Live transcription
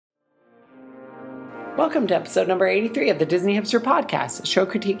Welcome to episode number 83 of the Disney Hipster Podcast, a show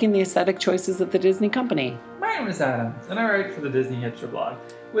critiquing the aesthetic choices of the Disney company. My name is Adam, and I write for the Disney Hipster blog.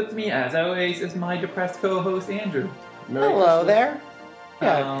 With me, as always, is my depressed co-host, Andrew. Hello there.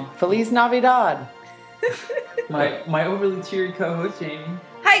 Yeah, Feliz Navidad. My overly cheery co-host, Jamie.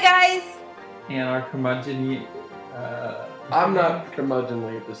 Hi, guys. And our curmudgeon... I'm not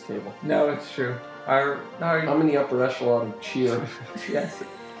curmudgeonly at this table. No, it's true. I'm in the upper echelon of cheer. Yes.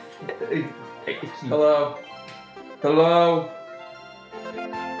 Hello. Hello.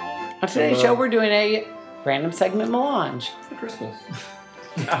 On today's show, we're doing a random segment melange. It's for Christmas.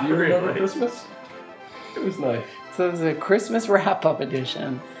 Not You remember really. Christmas? It was nice. So this is a Christmas wrap-up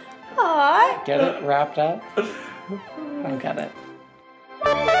edition. Aww. Get it? Wrapped up? I don't get it.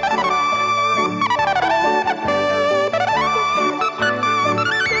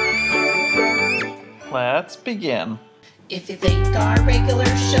 Let's begin. If you think our regular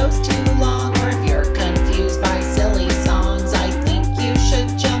show's too long, or if you're confused by silly songs, I think you should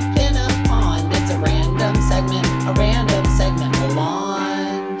jump in a pond. It's a random segment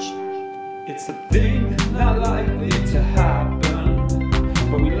melange. It's a thing not likely to happen,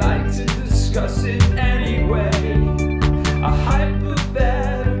 but we like to discuss it anyway. A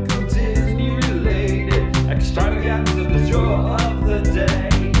hypothetical Disney-related extravaganza, the joy of the day.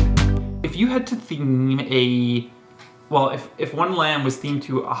 If you had to theme if one land was themed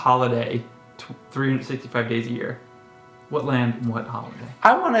to a holiday 365 days a year, what land and what holiday?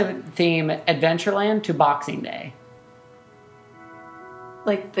 I want to theme Adventureland to Boxing Day.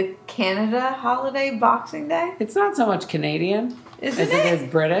 Like the Canada holiday Boxing Day? It's not so much Canadian Isn't as it is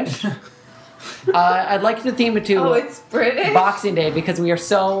British. I'd like to theme it to Oh, it's British? Boxing Day because we are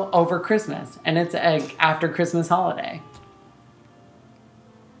so over Christmas and it's a after Christmas holiday.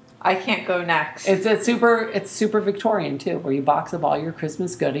 I can't go next. It's super Victorian too, where you box up all your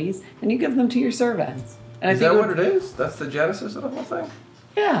Christmas goodies and you give them to your servants. And Is that what it is? That's the genesis of the whole thing?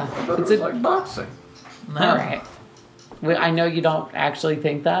 Yeah, I thought it was like boxing. all right. I know you don't actually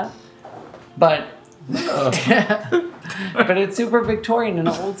think that, but but it's super Victorian and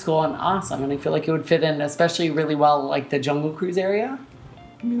old school and awesome, and I feel like it would fit in especially really well like the Jungle Cruise area.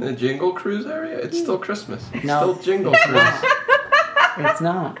 You mean the Jingle Cruise area? It's still Christmas. It's No. still Jingle Cruise. It's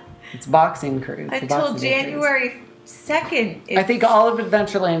not. It's Boxing Cruise. the Until Boxing Day Cruise. January 2nd. I think all of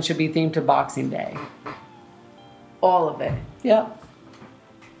Adventureland should be themed to Boxing Day. all of it. Yep.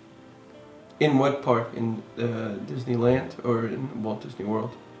 In what park? In Disneyland or in Walt Disney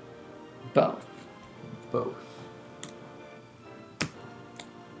World? Both. Both.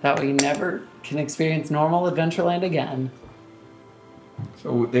 That way you never can experience normal Adventureland again.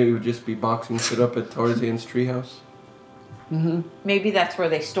 So they would just be boxing set up at Tarzan's treehouse? Mm-hmm. Maybe that's where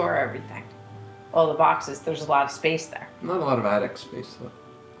they store everything. All the boxes. There's a lot of space there. Not a lot of attic space though.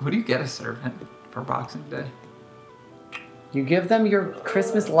 Who do you get a servant for Boxing Day? You give them your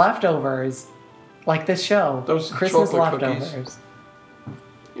Christmas leftovers, like this show. Those Christmas chocolate leftovers. cookies.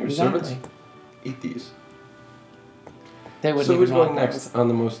 Your Exactly. servants eat these. They wouldn't So who's even going want next those. on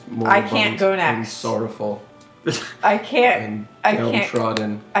the most I can't go and next. sorrowful I can't. and I can't.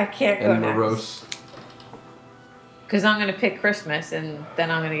 downtrodden I can't go and next. morose? Because I'm going to pick Christmas and then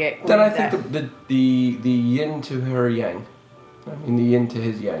I'm going to get... Then I quoted think the yin to her yang. I mean the yin to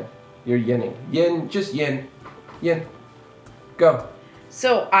his yang. You're yinning. Yin, just yin. Yin. Go.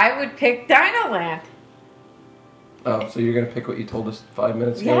 So I would pick Dinoland. Oh, so you're gonna pick what you told us 5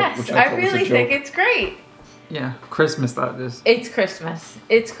 minutes ago? Yes, which I thought was a really joke. think it's great. Yeah, Christmas that is. It's Christmas.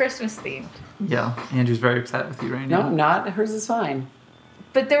 It's Christmas themed. Yeah, Andrew's very upset with you right now. No, not. Hers is fine.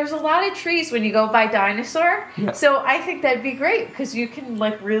 But there's a lot of trees when you go by Dinosaur. Yeah. So I think that'd be great because you can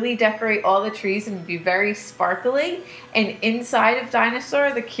like really decorate all the trees and be very sparkly. And inside of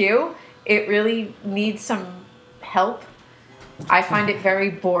Dinosaur, the queue, it really needs some help. I find it very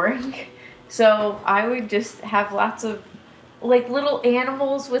boring. So I would just have lots of like little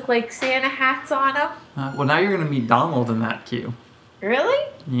animals with like Santa hats on them. Well, now you're going to meet Donald in that queue. Really?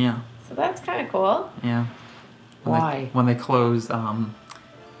 Yeah, So that's kind of cool. yeah. Why? When they close the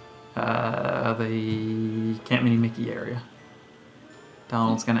Camp Mini Mickey area.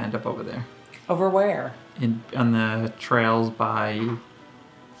 Donald's going to end up over there. Over where? On the trails by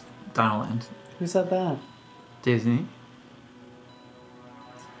Dinoland. Who said that? Disney.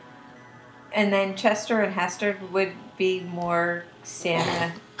 And then Chester and Hester would be more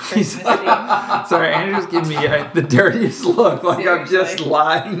Santa Christmas themed. Sorry, Andrew's giving me the dirtiest look, like I'm just Seriously.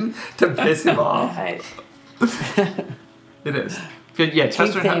 lying to piss him off. I- It is. Good, yeah, Keep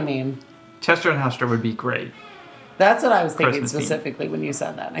Chester theming. and Hester would be great. That's what I was thinking Christmas theme. specifically when you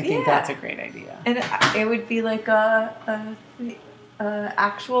said that. I think Yeah. that's a great idea. And it would be like a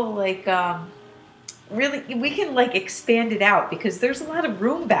actual really, we can like expand it out because there's a lot of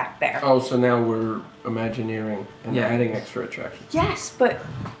room back there. Oh, so now we're Imagineering and Yeah. adding extra attractions. Yes, but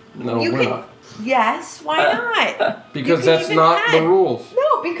No, you we're can. not. Yes, why not? Because can that's even not the add- rules.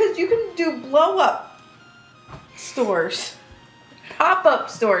 No, because you can do blow up stores, pop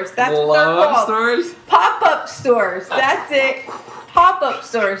up stores. That's what they're Love called. stores. Pop up stores. That's it. Pop up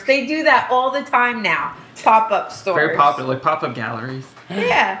stores. They do that all the time now. Pop up stores. Very popular, like pop-up galleries.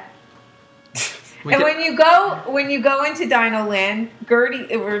 Yeah. We And could- when you go into Dino Land,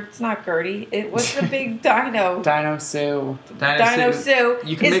 Gertie, or it's not Gertie, it was the big dino. Dino Sue. Dino Sue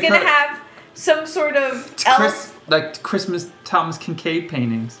You can is make going to her- have some sort of elf. like Christmas Thomas Kincaid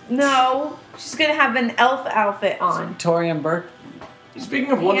paintings. No, she's going to have an elf outfit on. Tori and Burke.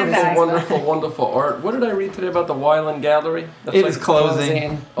 Speaking of Handbags. wonderful art, what did I read today about the Wyland Gallery? That's It is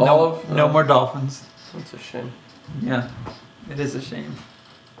closing. closing. No more dolphins. That's a shame. Yeah, it is a shame.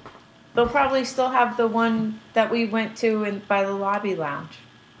 They'll probably still have the one that we went to by the lobby lounge.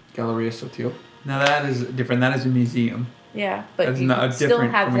 Galleria Sotil. Now that is different. That is a museum. Yeah, but That's you not can still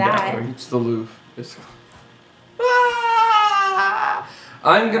different have from a that. gallery. It's the Louvre.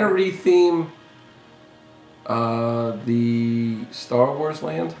 I'm gonna retheme the Star Wars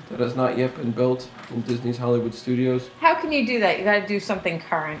land that has not yet been built in Disney's Hollywood Studios. How can you do that? You got to do something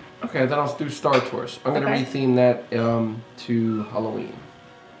current. Okay, then I'll do Star Tours. I'm gonna Okay. retheme that to Halloween,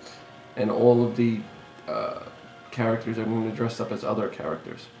 and all of the characters are going to dress up as other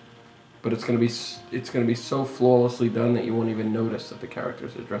characters. But it's gonna be so flawlessly done that you won't even notice that the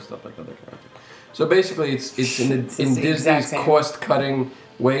characters are dressed up like other characters. So basically, it's in It's in the exact Disney's same. cost-cutting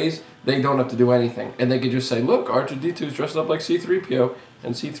ways. They don't have to do anything, and they could just say, "Look, R2D2 is dressed up like C3PO,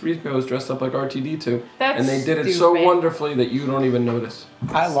 and C3PO is dressed up like R2D2," That's and they did it so stupid. wonderfully that you don't even notice.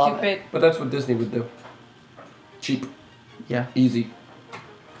 I love Stupid. it. But that's what Disney would do. Cheap, Yeah. easy.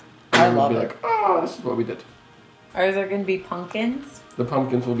 I And love we'd be it. like, "Oh, this is what we did." Are there going to be pumpkins? The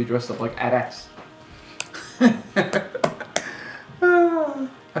pumpkins will be dressed up like AT-ATs.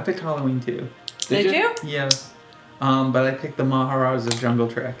 I picked Halloween too. Did you? Yes. But I picked the Maharaja Jungle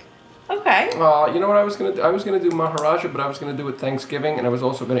Trek. Okay. You know what I was gonna do? I was gonna do Maharaja, but I was gonna do it Thanksgiving, and I was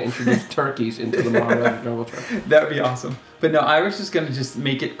also gonna introduce turkeys into the Maharaja Jungle Trek. That would be awesome. But no, I was just gonna just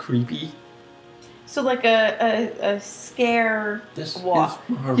make it creepy. So like a scare This walk.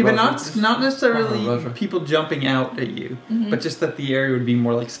 is Maharaja. Yeah, but This- not necessarily Maharaja. people jumping out at you, Mhm. but just that the area would be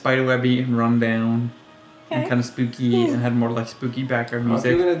more like spiderwebby and run down and Okay. kind of spooky and had more like spooky background Well, if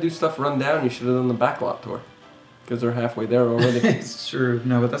you're music. gonna do stuff run down, you should have done the backlot tour, because they're halfway there already. It's true.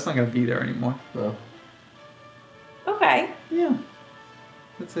 No, but that's not gonna be there anymore. No, Okay. Yeah.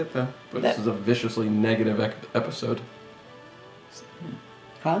 That's it though. but this is a viciously negative episode.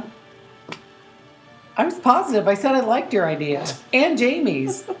 Huh? I was positive. I said I liked your idea. And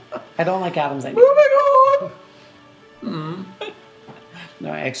Jamie's. I don't like Adam's idea. Mm.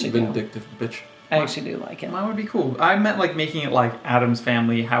 No, I actually do. Vindictive bitch. I actually do like it. Mine would be cool. I meant like making it like Adam's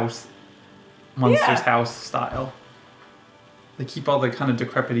Family house, Monsters Yeah. house style. They keep all the kind of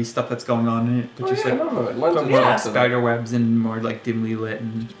decrepity stuff that's going on in it, but Oh, just yeah, like no, it lends but more itself like to that. spider webs and more like dimly lit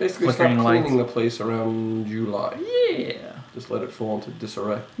and Basically, stop flickering lights. cleaning the place around July. Yeah. Just let it fall into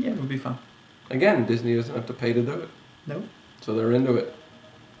disarray. Yeah, it would be fun. Again, Disney doesn't have to pay to do it, Nope. so they're into it.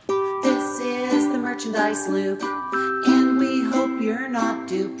 This is the merchandise loop, and we hope you're not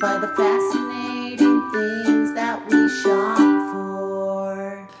duped by the fascinating things that we shop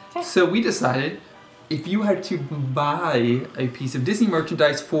for. So we decided if you had to buy a piece of Disney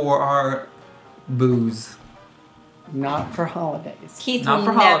merchandise for our booze, Not for holidays. Keith Not will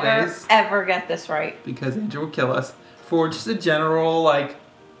for never holidays. ever get this right. because Andrew would kill us, for just a general, like,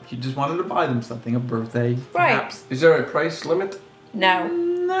 if you just wanted to buy them something, a birthday, Right. perhaps. Is there a price limit? No.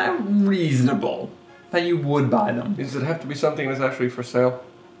 Not reasonable that you would buy them. Does it have to be something that's actually for sale?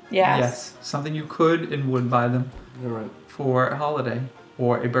 Yes. Something you could and would buy them All right. for a holiday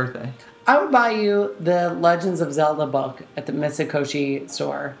or a birthday. I would buy you the Legends of Zelda book at the Mitsukoshi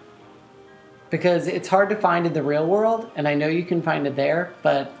store. Because it's hard to find in the real world, and I know you can find it there,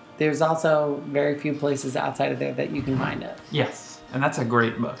 but there's also very few places outside of there that you can find it. Yes, and that's a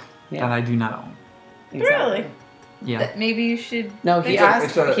great book Yeah. that I do not own. Really? Yeah. That maybe you should. No, he think-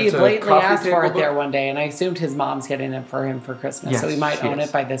 asked. He it's a blatantly coffee asked for table it there book? one day, and I assumed his mom's getting it for him for Christmas, so Yes, he might she own is.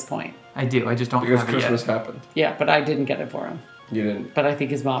 it by this point. I do. I just don't Because have Christmas it yet. happened. Yeah, but I didn't get it for him. You didn't. But I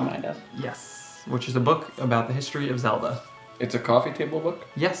think his mom might have. Yes, which is a book about the history of Zelda. It's a coffee table book?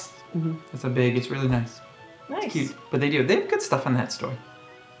 Yes, Mhm. it's really nice. Nice. It's cute, but they have good stuff in that store.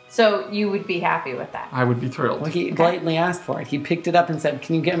 So you would be happy with that. I would be thrilled. Well, he blatantly asked for it. He picked it up and said,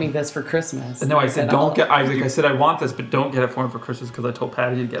 "Can you get me this for Christmas?" No, I said don't "I'll-" get. I said I want this, but don't get it for him for Christmas because I told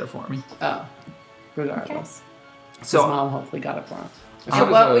Patty to get it for me. Oh, regardless. His So mom hopefully got it for him.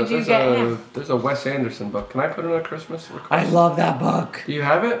 So what would you get him? There's a Wes Anderson book. Can I put in a Christmas request? I love that book. Do you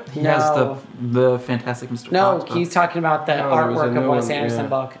have it? he has No. the Fantastic Mr. No, Fox book. he's talking about the No, there was a artwork of new Wes one, Anderson yeah.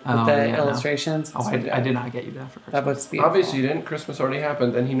 book with Oh, the yeah, no. illustrations. Oh, So I good. did not get you that for Christmas. That book's beautiful. Obviously you didn't. Christmas already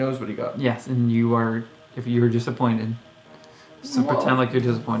happened, and he knows what he got. Yes, and you are, if you're disappointed, so Whoa. pretend like you're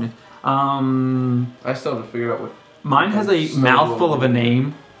disappointed. I still have to figure out what. Mine has a So mouthful of a well.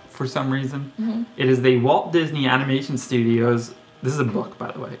 name for some reason. It is the Walt Disney Animation Studios. This is a book,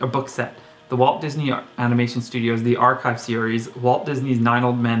 by the way, a book set. The Walt Disney Animation Studios, the Archive series, Walt Disney's Nine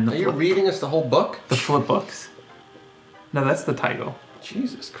Old Men, Are you reading us the whole book? the flip books. No, that's the title.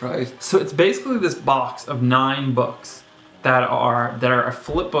 Jesus Christ. So it's basically this box of 9 books that are a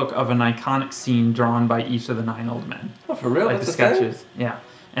flip book of an iconic scene drawn by each of the 9 old men. Oh, for real? Like That's the a thing? sketches. Yeah.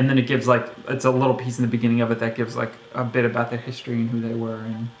 And then it gives it's a little piece in the beginning of it that gives like a bit about their history and who they were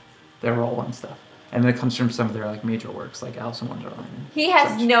and their role and stuff. And then it comes from some of their like major works like Alice in Wonderland. And He has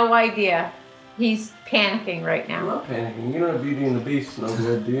such. no idea. He's panicking right I'm now. not panicking. You don't have Beauty and the Beast no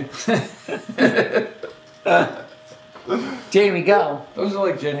good, do you? Jamie, go. Those are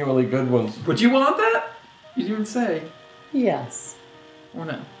like genuinely good ones. Would you want that? You didn't even say. Yes. Or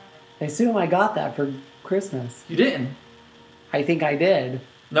no? I assume I got that for Christmas. You didn't. I think I did.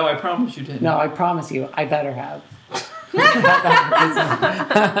 No, I promise you didn't. No, I promise you, I better have.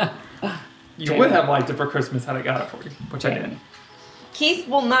 You would have liked it for Christmas had I got it for you, which I didn't. Keith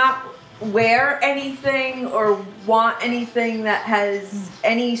will not wear anything or want anything that has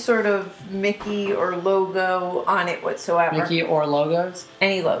any sort of Mickey or logo on it whatsoever. Mickey or logos?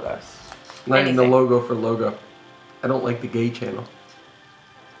 Any logos. Not even the Anything. logo for logo. I don't like the gay channel.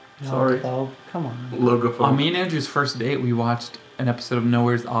 Sorry. No, come on. Logo for On me and Andrew's first date, we watched an episode of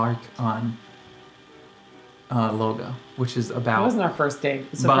Noah's Ark on Logo, which is It about wasn't our first date.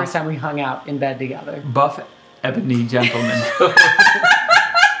 It was the Buff. first time we hung out in bed together. buff ebony gentlemen. I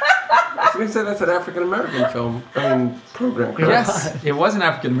was going to say that's an African American film. Program. Correct? Yes, it was an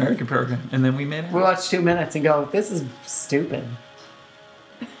African American program, and then we made it. We watched 2 minutes and go, this is stupid.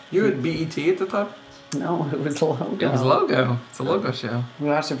 You had BET at the time? No, it was Logo. It was Logo. It's a Logo show. We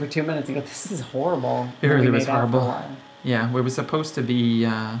watched it for 2 minutes and go, this is horrible. It And really we was made out for a horrible. while. Yeah, it was supposed to be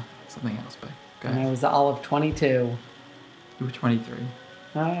something else, but go And I ahead. was all of 22. You were 23.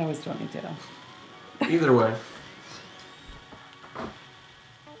 No, I was 22. Either way.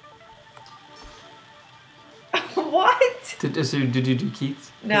 What? Did you do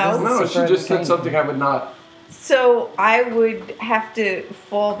Keith's? No. No, she super just said entertaining. something I would not. So I would have to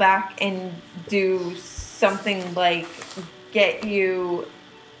fall back and do something like get you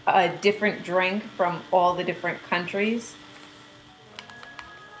a different drink from all the different countries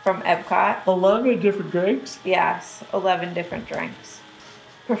from Epcot. 11 different drinks? Yes, 11 different drinks.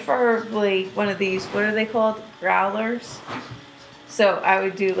 Preferably one of these, what are they called? Growlers. So I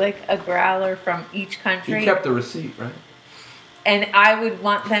would do like a growler from each You country. kept the receipt, right? And I would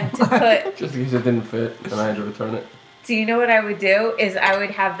want them to put, Just in case it didn't fit and I had to return it. do you know what I would do? Is I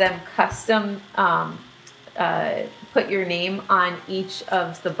would have them custom put your name on each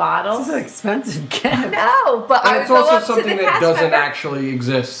of the This bottles. is an expensive gift. No, but I And would it's go also up to something the that cast doesn't member. actually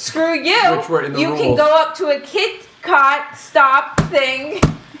exist. Screw you. Which were in the you can rules. go up to a Kit Kat stop thing.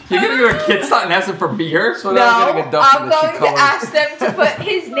 You're gonna go to Kid Slot and ask him for beer? So No, now I'm getting a Duffy I'm that she going to colored. ask them to put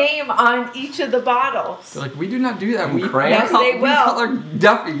his name on each of the bottles. They're like, we do not do that. And We, crayon? Yes, they we will. color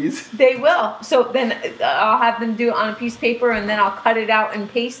Duffys. They will. So then I'll have them do it on a piece of paper and then I'll cut it out and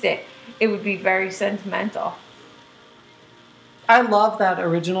paste it. It would be very sentimental. I love that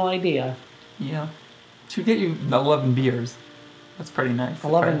original idea. Yeah. Should get you 11 beers. That's pretty nice.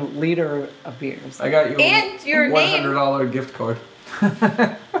 11 liter of beers. I got you And your a name. $100 gift card.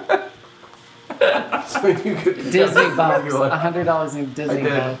 So you could Disney bucks. regular. $100 in I Disney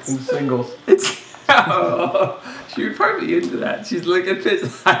did bucks. in singles. It's she would probably be into that. She's like at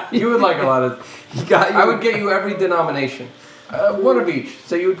this. You would like a lot of. You got you. I would get you every denomination, one of each.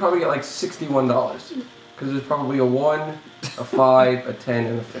 So you would probably get like $61 because there's probably a 1, a 5, a 10,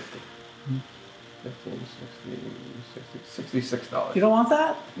 and a 50. 15, 60, $66. You don't want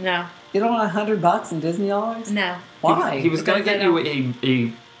that? No. You don't want $100 in Disney dollars? No. Why? He was gonna Because get I you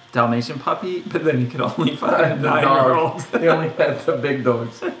a Dalmatian puppy, but then he could only find a The 9-year-old. dog. They only had the big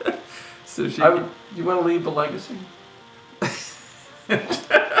dogs. So she. I would, you want to leave a legacy? I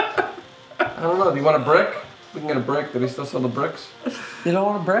don't know. Do you want a brick? We can get a brick. Do they still sell the bricks? You don't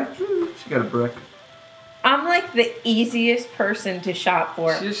want a brick? She got a brick. I'm like the easiest person to shop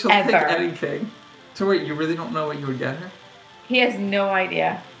for She'll take ever. anything. So wait, you really don't know what you would get her? He has no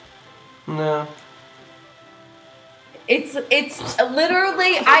idea. No. It's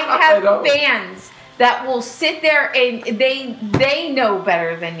literally I have know. fans that will sit there and they know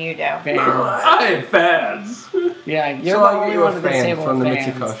better than you do. Fans. I have fans. Yeah, you're So the I'll only get you one a at this fan table from the with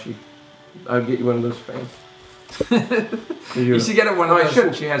fans. Mitsukoshi. I'll get you one of those fans. You should get it one No, of I those.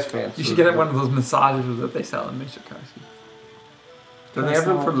 shouldn't. She has fans. You should get it one of those massages that they sell in Mitsukoshi. Do they have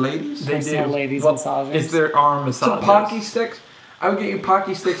them for ladies? They Personal do. ladies Well, massages. It's their arm So massages. Pocky sticks. I would get you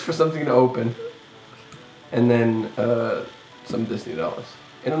Pocky sticks for something to open, and then some Disney dollars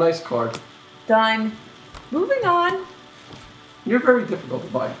in a nice card. Done. Moving on. You're very difficult to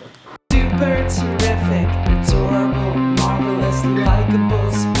buy for. Super terrific, adorable, marvelous,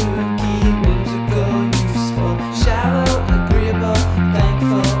 likable, spooky, whimsical, useful, shallow, agreeable,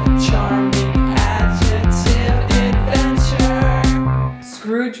 thankful, charming, adjective, adventure.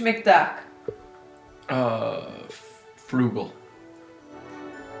 Scrooge McDuck. Frugal.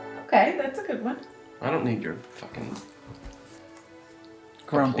 Okay, that's a good one. I don't need your fucking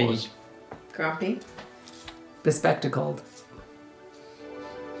Grumpy. applause. Grumpy. Bespectacled.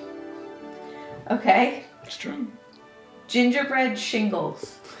 Okay. It's true. Gingerbread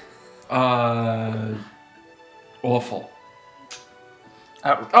shingles. Awful.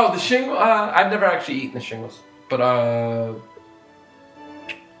 Oh, the shingle. I've never actually eaten the shingles, but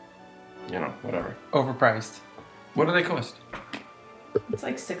whatever. Overpriced. What do they cost? It's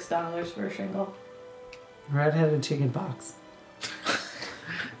like $6 for a shingle. Red-headed chicken pox.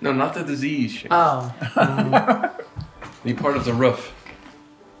 No, not the disease shingle. Oh. The part of the roof.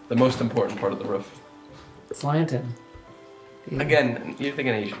 The most important part of the roof. Slanted. Again, you're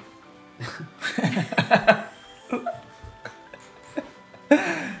thinking Asian.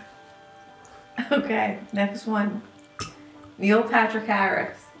 Okay, next one. Neil Patrick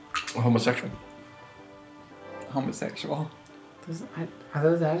Harris. Homosexual. Homosexual. Are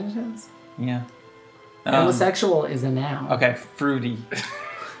those adjectives? Yeah. Homosexual is a noun. Okay, fruity.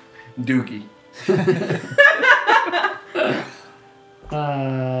 Dookie.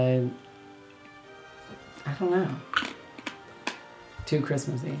 I don't know. Too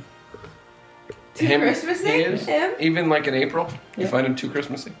Christmassy. Too Christmassy? He is. Him? Even like in April, you Yeah. find him too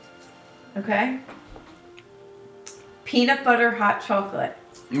Christmassy. Okay. Peanut butter hot chocolate.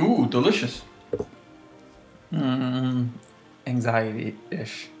 Ooh, delicious.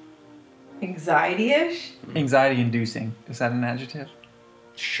 Anxiety-ish. Anxiety-ish? Anxiety-inducing. Is that an adjective?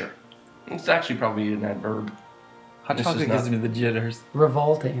 Sure. It's actually probably an adverb. Hot This chocolate is not. gives me the jitters.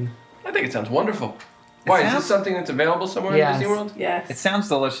 Revolting. I think it sounds wonderful. Why, is sounds- this something that's available somewhere Yes. in Disney World? Yes. It sounds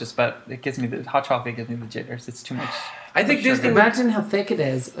delicious, but it gives me the hot chocolate gives me the jitters. It's too much. I think Sugar. Disney Imagine how thick it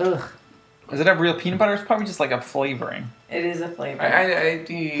is. Ugh. Is it a real peanut butter? It's probably just like a flavoring. It is a flavor. How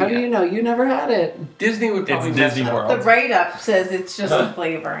do you know? You never had it. Disney would probably It's mess Disney it up. World. The write-up says it's just a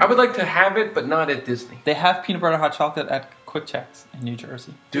flavor. I would like to have it, but not at Disney. They have peanut butter hot chocolate at Quick Checks in New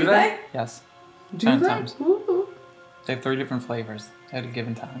Jersey. Do they? Yes. Do Ten that? times. Ooh. They have 3 different flavors at a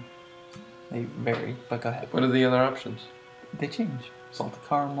given time. They vary, but go ahead. What are the other options? They change. Salted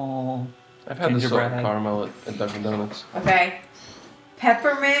caramel. I've had the salted Gingerbread. caramel at Dunkin' Donuts. Okay.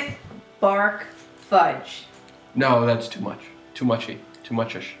 Peppermint bark fudge. No, that's too much. Too muchy. Too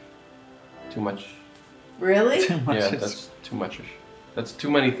muchish. Too much. Really? Too much. Yeah, that's too muchish. That's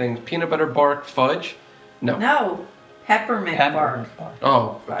too many things. Peanut butter bark fudge? No. No. Peppermint bark.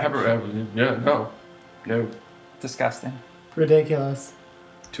 Oh, Fudge. pepper. Yeah, no. No. Disgusting. Ridiculous.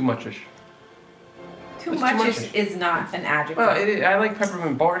 Too muchish. Too It's much too is, much. is not an adjective. Well, I like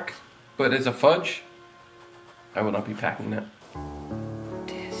peppermint bark, but as a fudge, I will not be packing that.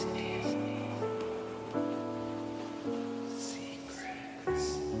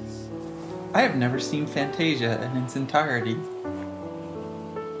 I have never seen Fantasia in its entirety.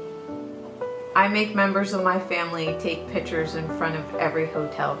 I make members of my family take pictures in front of every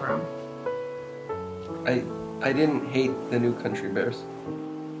hotel room. I didn't hate the new Country Bears.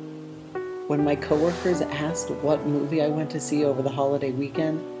 When my coworkers asked what movie I went to see over the holiday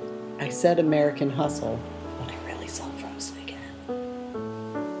weekend, I said American Hustle, but I really saw Frozen again.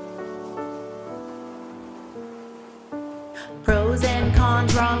 Pros and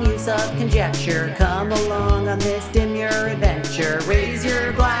cons, wrong use of conjecture. Come along on this demure adventure. Raise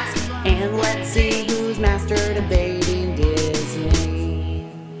your glass and let's see who's master debating Disney.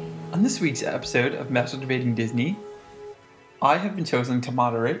 On this week's episode of Master Debating Disney, I have been chosen to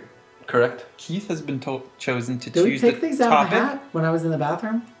moderate. Correct? Keith has been chosen to Did we choose pick the these out of topic. a hat when I was in the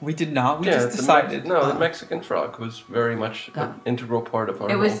bathroom? We did not. We Yeah, just decided. the Mexican frog was very much an integral part of our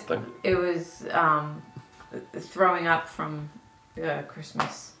It whole was thing. it was throwing up from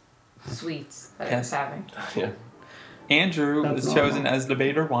Christmas sweets that I was Yes. having. Yeah. Andrew That's was normal. chosen as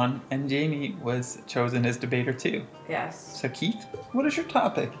debater 1, and Jamie was chosen as debater 2. Yes. So Keith, what is your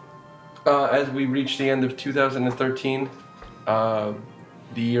topic? as we reach the end of 2013, the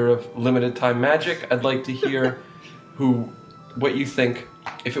year of limited time magic, I'd like to hear what you think,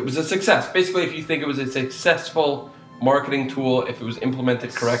 if it was a success. Basically, if you think it was a successful marketing tool, if it was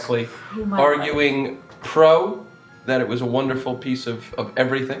implemented correctly, arguing pro that it was a wonderful piece of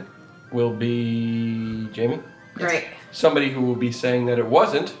everything will be Jamie. Great. Somebody who will be saying that it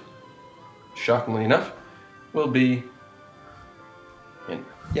wasn't, shockingly enough, will be Andrew.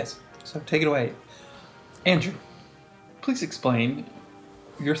 Yes. So take it away. Andrew, please explain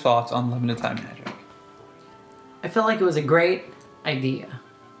your thoughts on limited time magic. I felt like it was a great idea.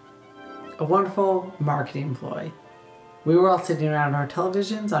 A wonderful marketing ploy. We were all sitting around our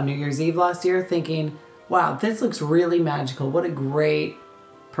televisions on New Year's Eve last year thinking, wow, this looks really magical. What a great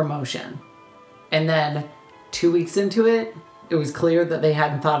promotion. And then 2 weeks into it, it was clear that they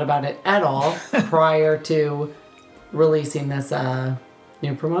hadn't thought about it at all prior to releasing this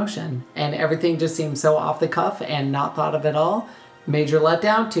new promotion. And everything just seemed so off the cuff and not thought of at all. Major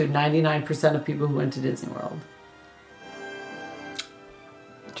letdown to 99% of people who went to Disney World.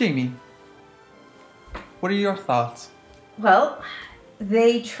 Jamie, what are your thoughts? Well,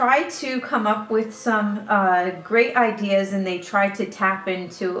 they tried to come up with some great ideas, and they tried to tap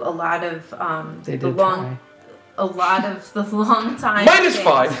into a lot of They the did long, try. a lot of the long time.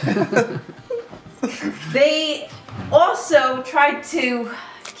 -5. They also tried to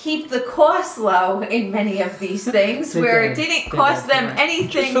keep the cost low in many of these things, They where did. it didn't They cost did, them right. anything.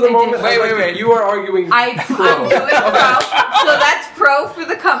 Just for the moment, additional. Wait. You are arguing I'm doing pro, so that's pro for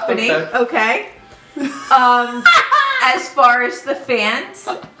the company. Okay. As far as the fans,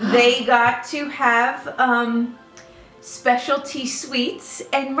 they got to have specialty suites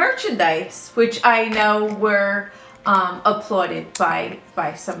and merchandise, which I know were applauded by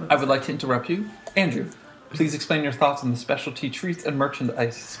some. I would like to interrupt you. Andrew, please explain your thoughts on the specialty treats and merchandise I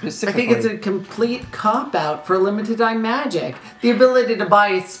specifically. think it's a complete cop-out for limited time magic. The ability to buy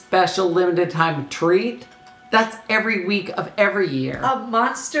a special limited time treat, that's every week of every year. A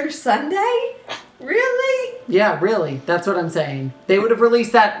Monster Sunday? Really? Yeah, really. That's what I'm saying. They would have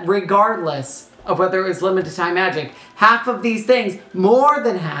released that regardless of whether it was limited time magic. Half of these things, more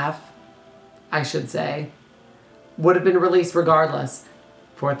than half, I should say, would have been released regardless.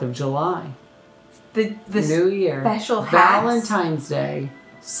 4th of July, The New Year, special hats. Valentine's Day,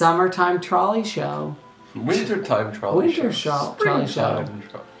 summertime trolley show, Wintertime trolley winter show, trolley show.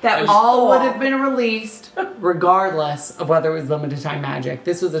 that was All fall. would have been released regardless of whether it was limited time magic.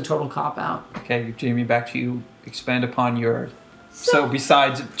 This was a total cop-out. Okay, Jamie, back to you. Expand upon your... So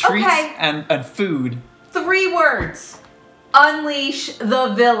besides treats okay. and food... 3 words. Unleash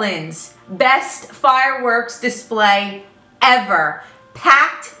the villains. Best fireworks display ever.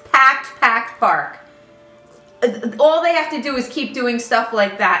 Packed park. All they have to do is keep doing stuff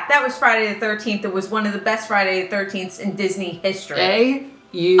like that. That was Friday the 13th. It was one of the best Friday the 13ths in Disney history.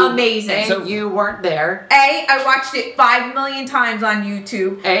 Amazing. So you weren't there. I watched it 5 million times on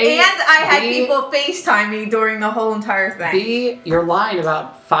YouTube. And I had people FaceTime me during the whole entire thing. B, you're lying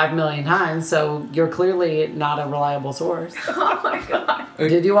about 5 million times, so you're clearly not a reliable source. Oh my god.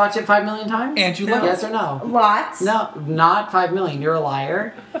 Did you watch it 5 million times? Andrew, Yes or no? Lots. No, not 5 million. You're a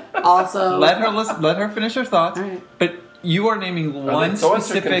liar. Also, Let her finish her thoughts. All right. But you are naming one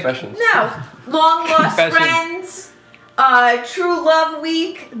specific... confessions. No. Long Lost Confession. Friends. True Love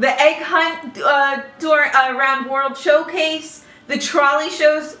Week, the Egg Hunt around World Showcase, the trolley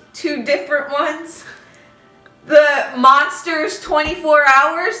shows, 2 different ones, the Monsters 24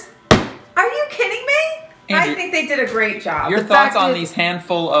 Hours. Are you kidding me? Andrew, I think they did a great job. Your The thoughts fact on is- these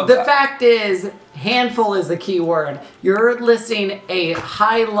handful of... the fact is, handful is the key word. You're listing a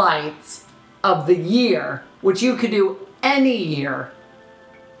highlights of the year, which you could do any year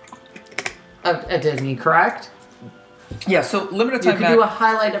at Disney, correct? Yeah, so limited You time could do a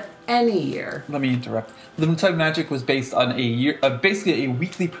highlight of any year. Let me interrupt. Limited Time Magic was based on a year, basically a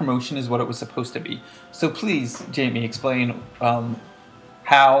weekly promotion is what it was supposed to be. So please, Jamie, explain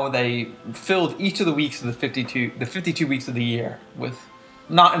how they filled each of the weeks of the 52 weeks of the year with,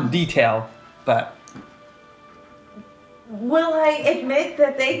 not in detail, but... Will I admit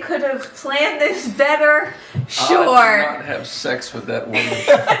that they could have planned this better? I did Sure. not have sex with that woman.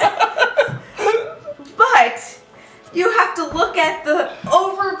 But you have to look at the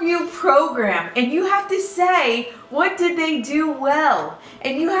overview program and you have to say, what did they do well?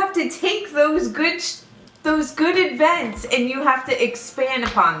 And you have to take those good events and you have to expand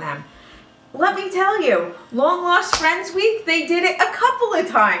upon them. Let me tell you, Long Lost Friends Week, they did it a couple of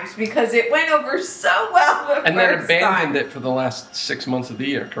times because it went over so well the And then first abandoned time. it for the last 6 months of the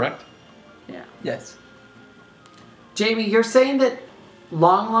year, correct? Yeah. Yes. Jamie, you're saying that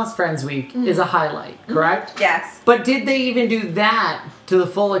Long Lost Friends Week is a highlight, correct? Yes. But did they even do that to the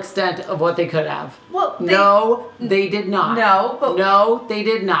full extent of what they could have? Well, No, they did not. No, but No, they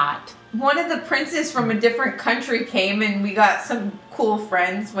did not. one of the princes from a different country came, and we got some cool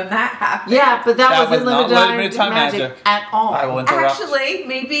friends when that happened. Yeah, but that That wasn't was not limited, limited time time magic, magic. at all. I will interrupt. Actually,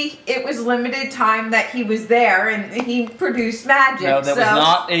 maybe it was limited time that he was there, and he produced magic. No, that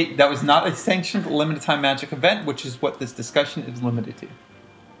so. was not a sanctioned limited time magic event, which is what this discussion is limited to.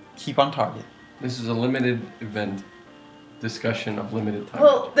 Keep on target. This is a limited event discussion of limited time.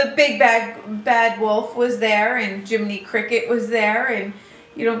 Well, the big bad wolf was there, and Jiminy Cricket was there, and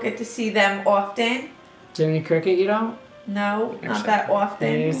you don't get to see them often. Jiminy Cricket, you don't? No, not that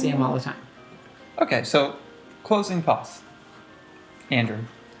often. You see him all the time. Okay, so closing thoughts. Andrew.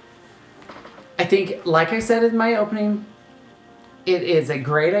 I think, like I said in my opening, it is a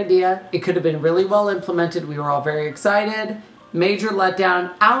great idea. It could have been really well implemented. We were all very excited. Major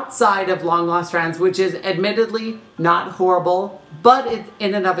letdown outside of Long Lost Friends, which is admittedly not horrible, but it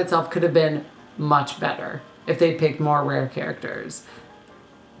in and of itself could have been much better if they picked more rare characters.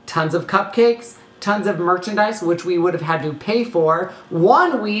 Tons of cupcakes, tons of merchandise, which we would have had to pay for.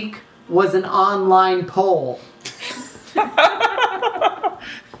 1 week was an online poll.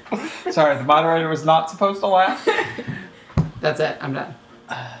 Sorry, the moderator was not supposed to laugh. That's it. I'm done.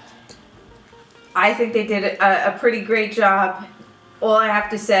 I think they did a pretty great job. All I have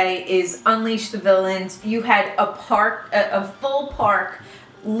to say is unleash the villains. You had a park, a full park,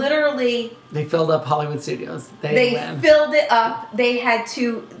 literally. They filled up Hollywood Studios. They win. filled it up. They had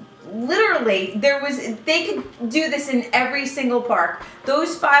to, literally, they could do this in every single park.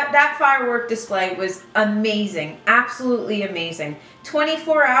 That firework display was amazing. Absolutely amazing.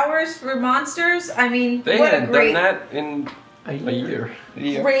 24 hours for monsters. I mean, They what a hadn't great, done that in A a year.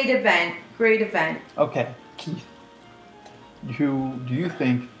 Yeah. great event. Great event. Okay, Keith. Who do you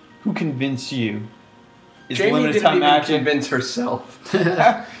think? Who convinced you? Is Jamie limited didn't time even magic? convince herself.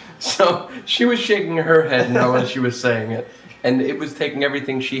 So she was shaking her head no as she was saying it. And it was taking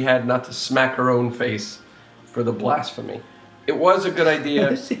everything she had not to smack her own face for the blasphemy. It was a good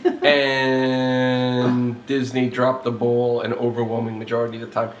idea, and Disney dropped the ball an overwhelming majority of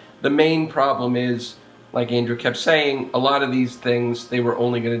the time. The main problem is, like Andrew kept saying, a lot of these things they were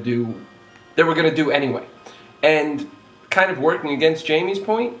going to do anyway. And kind of working against Jamie's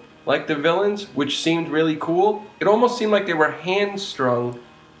point, like the villains, which seemed really cool, it almost seemed like they were hamstrung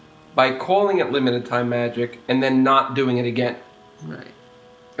by calling it limited time magic and then not doing it again. Right.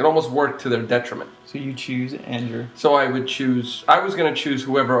 It almost worked to their detriment. So you choose Andrew. So I was going to choose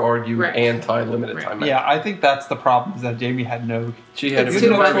whoever argued Right. anti-limited time magic. Yeah, I think that's the problem, is that Jamie had no... She had It's a too,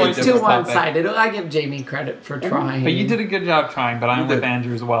 no very choice. it's too different topic. one-sided. I give Jamie credit for trying. But you did a good job trying, but I'm You with did.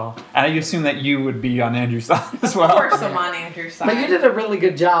 Andrew as well. And I assume that you would be on Andrew's side as well. Of course, I'm on Andrew's side. But you did a really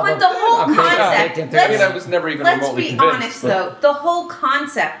good job. But of, the whole of concept, thinking I through mean, it. I was never even Let's remotely be convinced. honest, but- though. The whole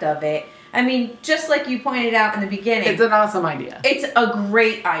concept of it, I mean, just like you pointed out in the beginning, It's an awesome idea. it's a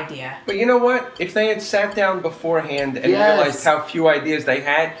great idea. But you know what? If they had sat down beforehand and Yes. realized how few ideas they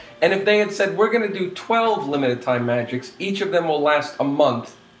had, and if they had said, we're going to do 12 limited time magics, each of them will last a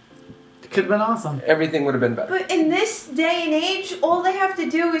month, It could have been awesome. everything would have been better. But in this day and age, all they have to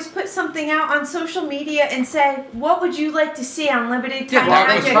do is put something out on social media and say, what would you like to see on limited time that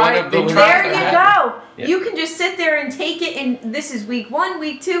was magic? one of the They There tried you that. go. Yeah. You can just sit there and take it, and this is week 1,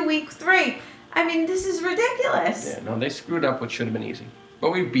 week 2, week 3. I mean, this is ridiculous. Yeah, no, they screwed up what should have been easy.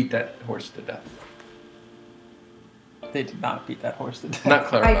 But we beat that horse to death. They did not beat that horse to death. Not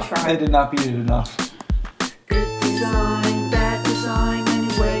clever I enough. They tried. did not beat it enough. Good design, bad design, any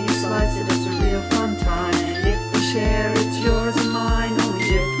way you slice it, it's a real fun time. And if we share, it's yours and mine, only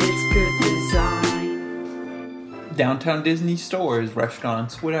if it's good design. Downtown Disney stores,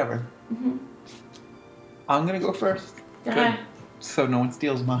 restaurants, whatever. I'm going to go first, Go ahead. so no one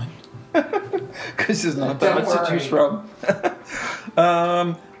steals mine. Because there's not that Don't much to worry. choose from.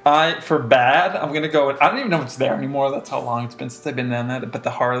 For bad, I'm going to go with, I don't even know if it's there anymore. That's how long it's been since I've been down that. But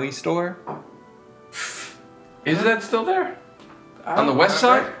the Harley store. Is that still there? On the west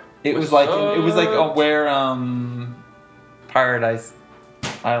side? It was like where Paradise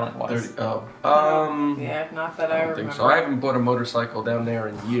Island was. 30, oh. Yeah, not that I I don't think so. I haven't bought a motorcycle down there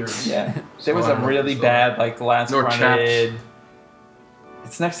in years. Yeah, So there was I a don't know really if it's bad like glass Nor fronted.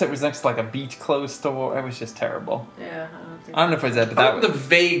 It was next to like a beach clothes store. It was just terrible. Yeah, I don't think I don't know if it was that, but I that love the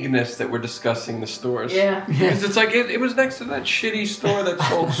vagueness that we're discussing the stores. Yeah. Because it's like it was next to that shitty store that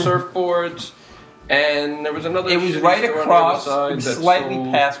sold surfboards, and there was another. it was shitty right store on the across, other it was side that slightly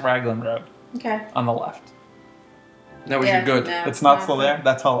sold- past Raglan Road Okay. on the left. That was your good. no, It's not still there?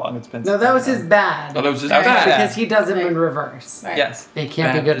 That's how long it's been. No, that was his bad. Oh, that was his That was bad. bad. Because he does them in Right. reverse. Right. Yes. They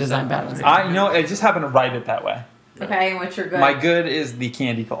can't be Bad good design, design. bad design. I know, I just happened to write it that way. Okay, and what's your good? My good is the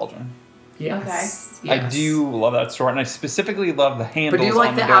candy cauldron. Yes. I Yes. do love that store, and I specifically love the handles But do you like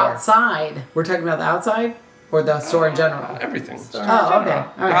on the door. outside? We're talking about the outside or the store in general? Everything. Oh, okay. All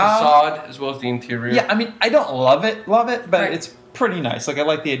The right. facade as well as the interior. Yeah, I mean, I don't love it, but Right. it's pretty nice. Like, I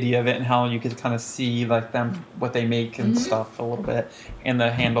like the idea of it and how you could kind of see, like, them, what they make and stuff a little bit. And the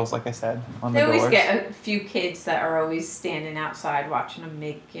handles, like I said, on They the always doors. get a few kids that are always standing outside watching them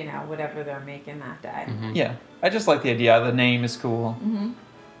make, whatever they're making that day. Yeah, I just like the idea. The name is cool.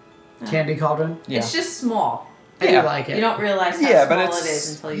 Candy cauldron? Yeah. It's just small. I do Yeah. like it. You don't realize how Yeah, small but it's it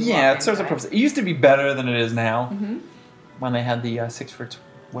is until you yeah, walk it serves a into purpose. It used to be better than it is now. Mm-hmm. When they had the 6 for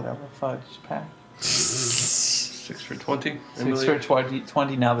whatever fudge pack, 6 for 20. 6 for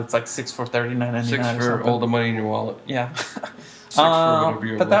 20. Now that's like 6 for 39.99. 6 or for something. all the money in your wallet. Yeah. 6 for whatever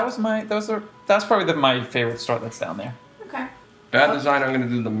you're but that was that's probably my favorite store that's down there. Okay. Bad design, I'm going to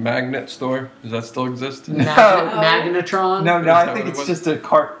do the magnet store. Does that still exist? Magnetron? No, Is I that think what it it's was? just a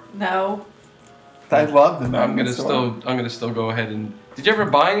cart. No. I love the I'm magnet gonna store. still go ahead and. Did you ever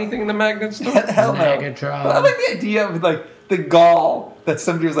buy anything in the magnet store? Hell no. Megatron. But I like the idea of like the gall that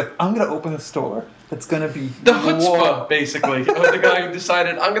somebody was like, I'm gonna open a store that's gonna be The Whoa. chutzpah, basically. The guy who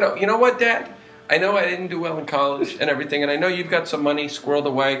decided, I'm gonna. You know what, Dad? I know I didn't do well in college and everything, and I know you've got some money squirreled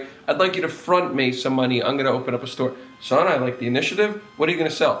away. I'd like you to front me some money. I'm gonna open up a store. Son, I like the initiative. What are you gonna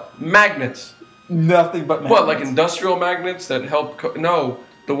sell? Magnets. Nothing but magnets. What, like industrial magnets that help? No,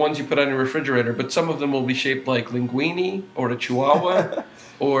 the ones you put on your refrigerator. But some of them will be shaped like linguine or a chihuahua,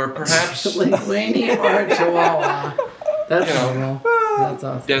 or perhaps Linguini or a Chihuahua. That's You know. normal. That's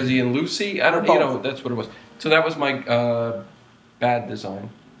awesome. Desi and Lucy. I don't. You know, that's what it was. So that was my bad design.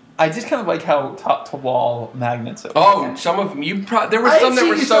 I just kind of like how top to wall magnets are. Oh, some of them. There were I some that actually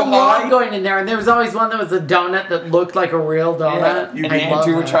were used so to love high. going in there, and there was always one that was a donut that looked like a real donut. You I and love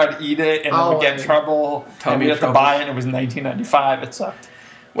Andrew would that. try to eat it and then would get in Always. trouble. And Tummy we'd have to trouble. buy it and it was $19.95. It sucked.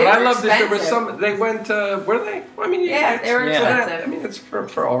 What They I were loved is there was expensive. some. They went. Were they? I mean, Yeah, it's they were for that. expensive. I mean, it's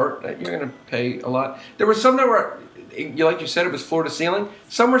for art. You're gonna pay a lot. There were some that were, like you said, it was floor to ceiling.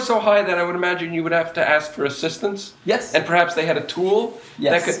 Some were so high that I would imagine you would have to ask for assistance. Yes. And perhaps they had a tool.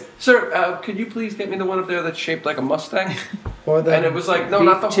 Yes. That could, sir, could you please get me the one up there that's shaped like a Mustang? Or the And it was like, no, beef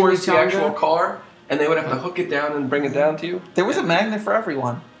not the horse, the chimichanga. actual car. And they would have to hook it down and bring it down to you. There was a magnet for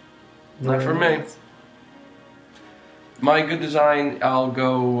everyone. Not for me. My good design, I'll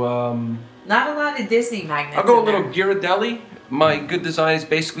go. Not a lot of Disney magnets. I'll go a in little there. Ghirardelli. My good design is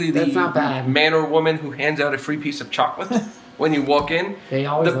basically the That's not bad. man or woman who hands out a free piece of chocolate when you walk in. They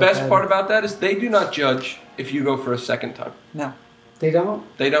always The look best good. part about that is they do not judge if you go for a second time. No. They don't?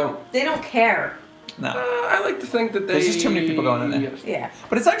 They don't. They don't care. No. I like to think that they. There's just too many people going in there. Yes. Yeah.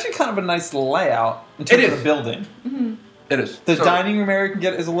 But it's actually kind of a nice layout in terms It of is. the building. It is. The So- dining room area can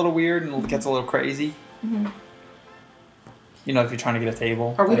get is a little weird and gets a little crazy. You know, if you're trying to get a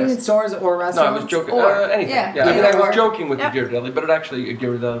table. Are we Yes. doing stores or No, I restaurants? was joking. Or- Anything. yeah. Yeah. I mean, I was Or- joking with Yep. the Ghirardelli, but it actually a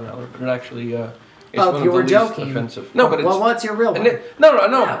Ghirardelli, rather, but it actually. It's Oh, one you of were the joking. least offensive. No, but it's. Well, what's your real one? No,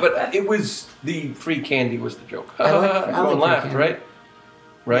 No, but that's- it was the free candy was the joke. I like Everyone free laughed, candy. right?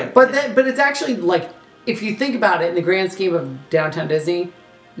 Right? But it's actually like, if you think about it in the grand scheme of downtown Disney,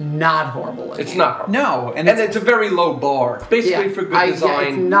 not horrible looking. It's not hard. No, And it's a very low bar. Basically, Yeah, for good design,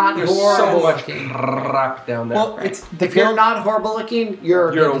 it's not there's horrible so much looking. crap down there. well, it's the If you're build- not horrible looking,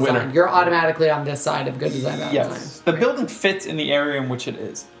 you're You're good a design. winner. You're automatically on this side of good design. Bad Yes, design. the building fits in the area in which it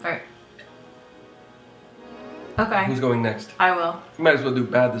is. Right. Okay. Who's going next? I will. You might as well do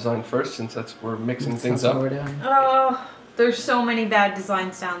bad design first, since we're mixing things That's what up. we're doing. Oh, there's so many bad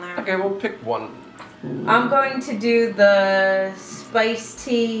designs down there. Okay, we'll pick one. I'm going to do the Spice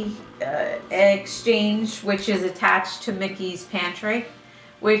Tea Exchange, which is attached to Mickey's Pantry.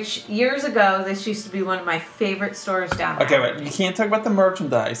 Which years ago, this used to be one of my favorite stores down there. Okay, wait. You can't talk about the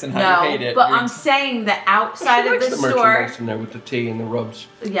merchandise and how No, you hate it. but You're- I'm saying the outside She of likes the the store. merchandise in there with the tea and the rubs.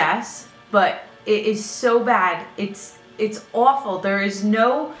 Yes, but it is so bad. It's awful. There is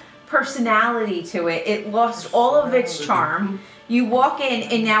no personality to it. It lost all of its charm. You walk in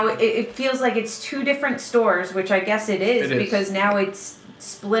and now it feels like it's two different stores, which I guess it is, It is. because now it's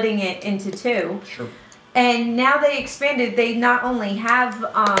splitting it into two. Sure. And now they expanded. They not only have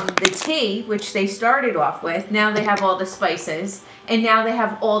the tea, which they started off with, now they have all the spices, and now they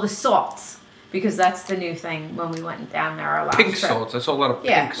have all the salts, because that's the new thing when we went down there our last Pink trip. salts. I saw a lot of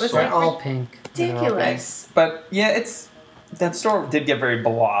Yeah, pink it was salt. They're all pink. Ridiculous. But yeah, it's that store did get very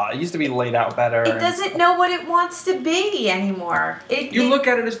blah. It used to be laid out better. It doesn't know what it wants to be anymore. You look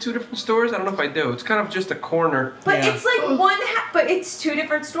at it as two different stores? I don't know if I do. It's kind of just a corner. But Yeah. it's like but it's two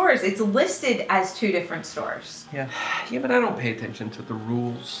different stores. It's listed as two different stores. Yeah. Yeah, but I don't pay attention to the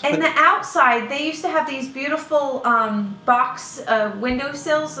rules. And the outside, they used to have these beautiful box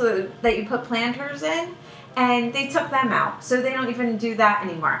windowsills that you put planters in. And they took them out, so they don't even do that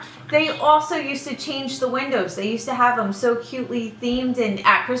anymore. They also used to change the windows. They used to have them so cutely themed, and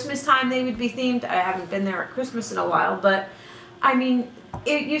at Christmas time they would be themed. I haven't been there at Christmas in a while, but I mean,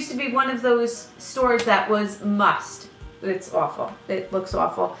 it used to be one of those stores that was must. It's awful. It looks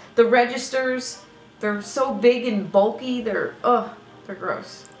awful. The registers, they're so big and bulky. They're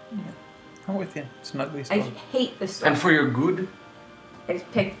gross. I'm with you. It's an ugly I store. hate the store. And for your good, I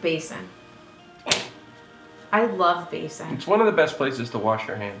picked Basin. I love Basin. it's one of the best places to wash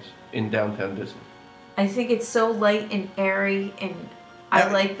your hands in downtown Disney. I think it's so light and airy, and I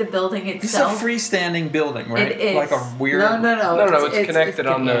Yeah. like the building It's a itself. freestanding building, right? It is. Like a weird. No, It's connected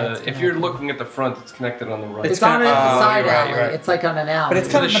on the. yeah, it's if you're connected. looking at the front, it's connected on the right. It's on a Oh, side you're right, alley. you're right. It's like on an alley. But it's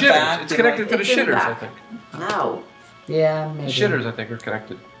To kind the of in the shitters. back. It's connected to the It's in the shitters, I back. think. No. yeah, The maybe. shitters, I think, are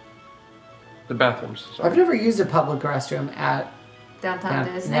connected. The bathrooms. Sorry. I've never used a public restroom at Downtown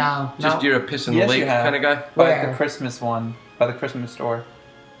Disney? No, Just no. you're a piss in the Yes, lake you have. kind of guy. By Where? the Christmas one, by the Christmas store,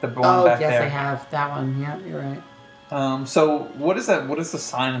 the one Oh, back yes, there. I have that one. Yeah, you're right. So what is that? What does the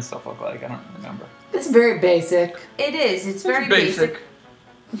sign and stuff look like? I don't remember. It's very basic. It is. It's It's very basic.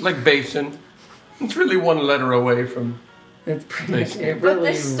 Like basin. It's really one letter away from. It's pretty. Basic. It But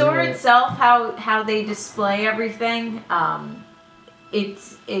really, the store really- itself, how they display everything,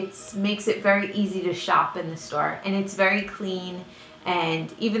 it's makes it very easy to shop in the store, and it's very clean.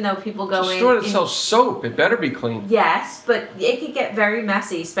 And even though people go It's a in, store that and- sells soap. It better be clean. yes, but it could get very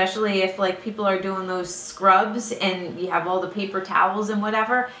messy, especially if like people are doing those scrubs and you have all the paper towels and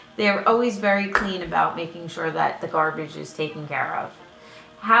whatever. They're always very clean about making sure that the garbage is taken care of.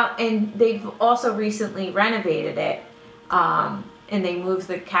 And they've also recently renovated it, and they moved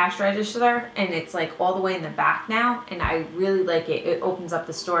the cash register, and it's like all the way in the back now, and I really like it. It opens up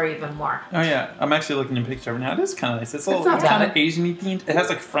the store even more. Oh yeah, I'm actually looking at a picture of it now. It is kind of nice. It's not kind bad. of Asian-y themed. It has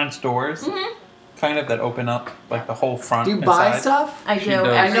like French doors, kind of that open up like the whole front. Do you and buy side. stuff? I She do. does.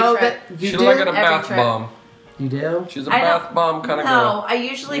 I every know trip. that you She's do. like a every bath trip. bomb. You do. She's a I don't- bath bomb kind of No, girl. I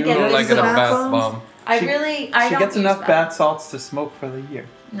usually You get look it. like the a bath bath bombs? bomb. I She- really. I She don't gets use enough that. bath salts to smoke for the year.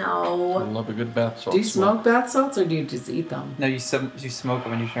 I No. love a good bath salt. Do you smoke bath salts or do you just eat them? No, you smoke it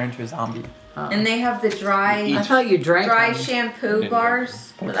when you turn into a zombie. Oh. And they have the dry I thought you drank dry them. shampoo Yeah.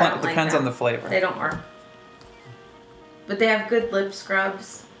 bars, but I don't It like depends them. on the flavor. They don't work. But they have good lip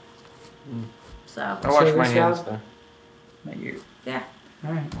scrubs. So I wash Sugar my hands scrub? there. Not you. yeah,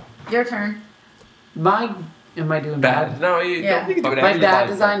 All right. your turn. Am I doing bad? No, Yeah. You can do fuck whatever My you bad like.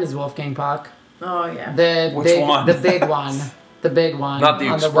 design is Wolfgang Puck. Oh yeah. The Which big, one? The big one. The big one. Not the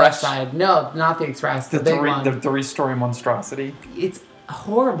on Express? the west side. No, not the Express. The, big one. The three-story monstrosity. It's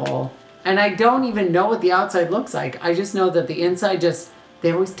horrible. And I don't even know what the outside looks like. I just know that the inside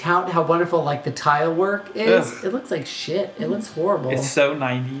they always tout how wonderful like the tile work is. Ugh. It looks like shit. It looks horrible. It's so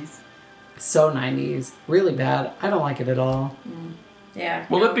 90s. so 90s. Really bad. I don't like it at all. Yeah.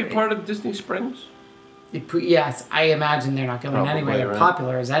 Will no, it be part of Disney Springs? Yes, I imagine they're not going Probably, anywhere. They're right?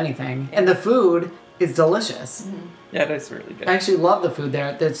 popular as anything. And the food is delicious. Yeah, that's really good. I actually love the food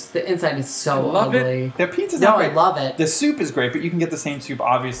there. The inside is so I love it. ugly. Their pizza's No, not I great. love it. The soup is great, but you can get the same soup,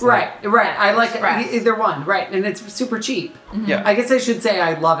 obviously. Right. I like Express. either one. Right, and it's super cheap. Yeah. I guess I should say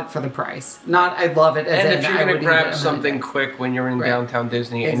I love it for the price, not I love it as And in if you're I gonna would eat grab it something every day. quick when you're in Right. downtown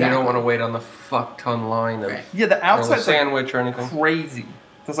Disney and you Exactly. don't want to wait on the fuck ton line of Right. Yeah, the or a outside's like sandwich or anything. crazy.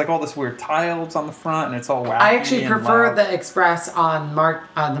 There's like all this weird tiles on the front, and it's all wacky. I actually and prefer loud. the Express on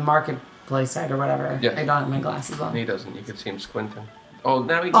the marketplace side or whatever. Yeah. I don't have my glasses on. He doesn't. You can see him squinting. Oh,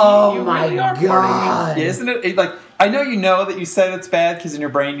 now Oh you my really are partying. god! Yeah, isn't it like I know you know that you said it's bad because in your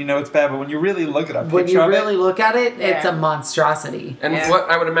brain you know it's bad, but when you really look at a When picture you of really it, look at it, it's Yeah. a monstrosity. And Yeah. what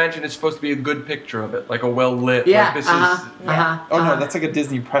I would imagine is supposed to be a good picture of it, like a well lit. Yeah. Like this oh no, that's like a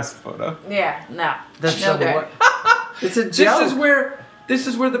Disney press photo. Yeah. No. That's no the good. wor- It's a is joke. this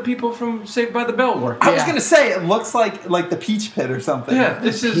is where the people from Saved by the Bell work. I was Yeah. gonna say it looks like the Peach Pit or something. Yeah,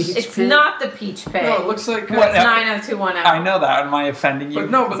 this is. Peach It's Pit. not the Peach Pit. No, it looks like. What? It's 90210. I know that. Am I offending you? But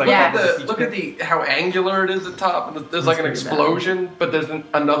no, but It's look like, Yeah. at oh, the Peach look Pit. at the how angular it is at the top, and there's like an pretty bad. explosion, but there's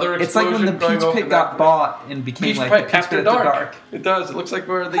another explosion. It's like when the going Peach off Pit in got that- bought and became Peach like Pit the Peach after Pit dark. It does. It looks like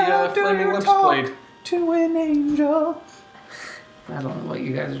where the How do Flaming you Lips talk played. to an angel. I don't know what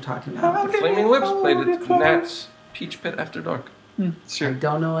you guys are talking How about. do Flaming you Lips played hold it. close? Nat's Peach Pit After Dark. I Sure.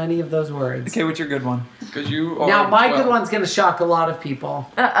 don't know any of those words. Okay, what's your good one? Because you are. Now, my well, good one's going to shock a lot of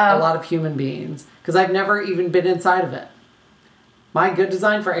people, a Uh-oh. lot of human beings, because I've never even been inside of it. My good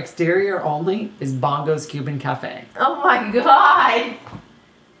design for exterior only is Bongo's Cuban Cafe. Oh my god.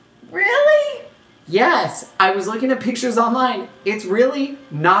 Really? Yes, I was looking at pictures online. It's really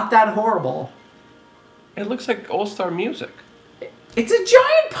not that horrible. It looks like all-star music. It's a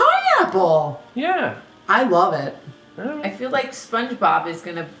giant pineapple. Yeah. I love it. I feel like SpongeBob is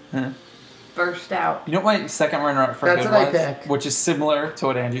gonna burst out. You know what my second runner-up for That's good what I was? pick. Which is similar to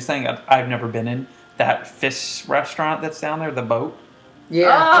what Andrew's saying. I've never been in. That fish restaurant that's down there, the boat. Yeah,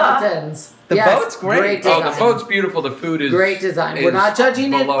 Ah! Clintons. The Yes, boat's great. design. Oh, the boat's beautiful. The food is Great design. We're is not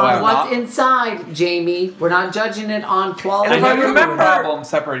judging it below on average. what's inside, Jamie. We're not judging it on quality. And I If I never remember- have a problem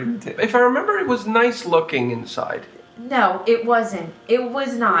separating the two. If I remember, it was nice looking inside. No, it wasn't. It was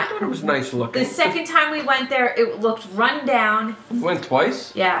I not. thought it was nice looking. The second time we went there, it looked run down. We went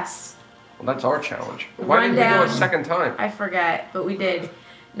twice. Yes. Well, that's our challenge. Why Run didn't we go a down. second time? I forget, but we did.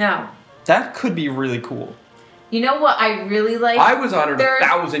 No. That could be really cool. You know what I really like? I was on it There's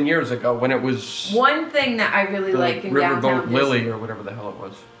 1,000 years ago when it was one thing that I really the like in Riverboat downtown Lily or whatever the hell it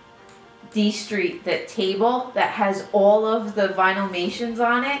was. D Street, that table that has all of the Vinylmations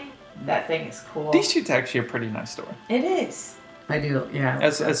on it. That thing is cool. D Street's actually a pretty nice store. It is. I do, yeah.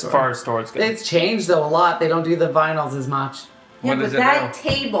 As far as stores go. It's changed though a lot. They don't do the vinyls as much. Yeah, What but is it that now?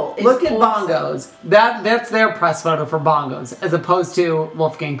 table is Look at awesome. Bongos. That's their press photo for Bongos, as opposed to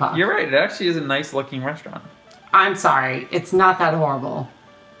Wolfgang Puck. You're right. It actually is a nice looking restaurant. I'm sorry, it's not that horrible.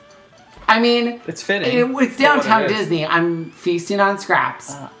 I mean, It's fitting. it's for what downtown it is. Disney. I'm feasting on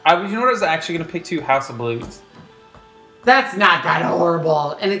scraps. You know what I was actually going to pick too? House of Blues. That's not that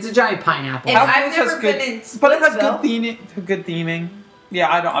horrible, and it's a giant pineapple. And House of I've Blues has never good, been in but it has Splitsville. good theming. Yeah,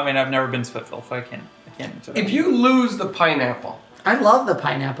 I mean, I've never been to Splitsville, so I can't answer that. If you lose the pineapple, I love the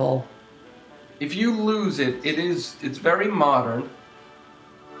pineapple. if you lose it, it's very modern.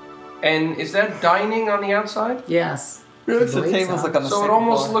 And is that dining on the outside? Yes. Really? I The believe table's so. like on the So it second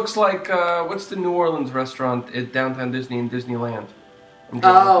almost floor. looks like what's the New Orleans restaurant at Downtown Disney in Disneyland? I'm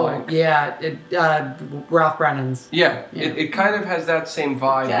drawing a Oh, blank. yeah. Ralph Brennan's. Yeah, Yeah. It kind of has that same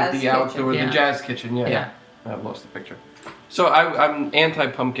vibe Jazz with the Kitchen. outdoor, Yeah. the Jazz Kitchen. Yeah, Yeah. I've lost the picture. So I'm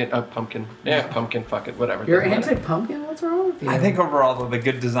anti-pumpkin. Pumpkin. Yeah, pumpkin. Fuck it. Whatever. You're doesn't matter. anti-pumpkin? What's wrong with you? I think overall, the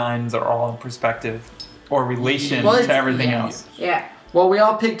good designs are all in perspective or relation Well, it's- to everything yeah. else. Yeah. Well, we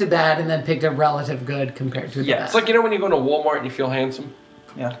all picked a bad and then picked a relative good compared to the Yeah. bad. It's like, you know when you go to Walmart and you feel handsome?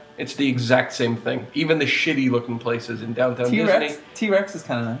 Yeah. It's the exact same thing. Even the shitty looking places in downtown T-Rex. Disney. T-Rex is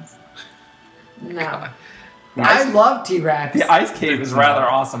kind of nice. No. I love T-Rex. The ice cave is It's rather not.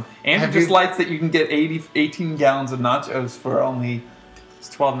 awesome. Andrew Have just you- likes that you can get 18 gallons of nachos for only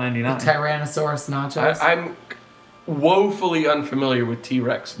 $12.99. Tyrannosaurus nachos. I'm woefully unfamiliar with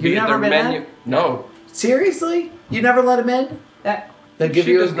T-Rex. You've never been in? No. Seriously? You never let him in? They'll give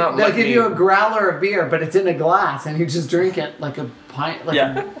She you does not let me a in. growler of beer, but it's in a glass, and you just drink it like a pint. Like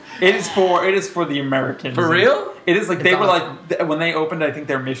Yeah, it is for the Americans. For real? It is like It's they were awesome. like when they opened. I think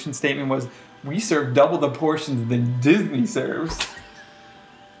their mission statement was, "We serve double the portions than Disney serves."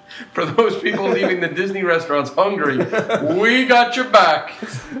 For those people leaving the Disney restaurants hungry, we got your back.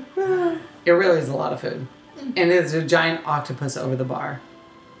 It really is a lot of food, and it's a giant octopus over the bar.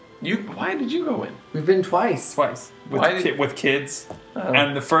 Why did you go in? We've been twice. Twice Why did- with kids, Oh.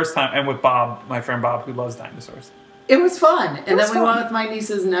 and the first time, and with Bob, my friend Bob, who loves dinosaurs. It was fun, and was then we fun. went with my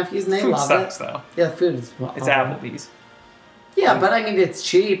nieces and nephews, and they Food love sucks it. though. Yeah, the food is. It's Applebee's. Yeah, but I mean, it's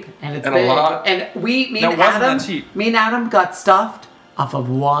cheap and it's And a big. lot. And me No, and it wasn't Adam, that cheap. me and Adam got stuffed off of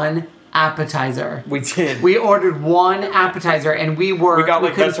one appetizer. We did. We ordered one appetizer, and we got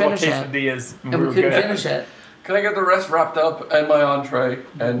like couldn't vegetable finish it, quesadillas, and we were couldn't good. finish it. Can I get the rest wrapped up and my entree?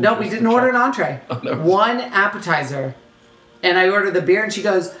 And No, we just didn't the order an chop? entree. Oh, no. One appetizer, and I ordered the beer, and she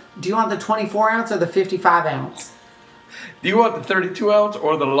goes, "Do you want the 24 ounce or the 55 ounce?" Do you want the 32 ounce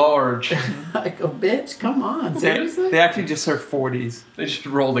or the large? I go, "Bitch, come on, They, seriously." they actually just serve 40s. They should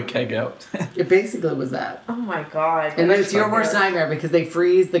roll the keg out. It basically was that. Oh my god. And that's it's your so worst good. nightmare because they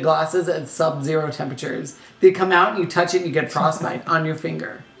freeze the glasses at sub-zero temperatures. They come out and you touch it and you get frostbite on your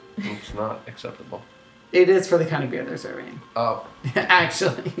finger. It's not acceptable. It is for the kind of beer they're serving. Oh.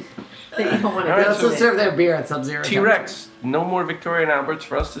 Actually. That you don't want All They right, to also so- serve their beer at sub-zero T-Rex. No more Victoria and Alberts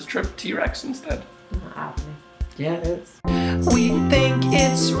for us this trip. T-Rex instead. temperatures. Yeah, it is. We think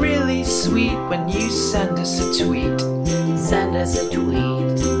it's really sweet when you send us a tweet. Send us a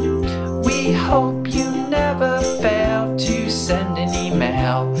tweet. We hope you never fail to send an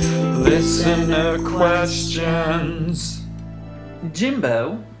email. Listener questions.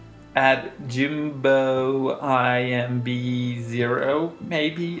 Jimbo at JimboIMB0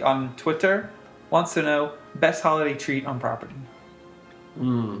 maybe on Twitter wants to know best holiday treat on property.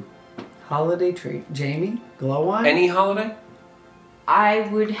 Holiday treat. Jamie? Glow wine? Any holiday? I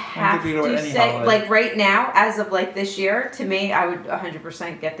would have we go with to any say, holiday. like right now, as of like this year, to me, I would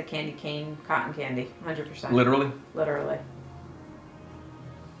 100% get the candy cane cotton candy. 100%. Literally? Literally.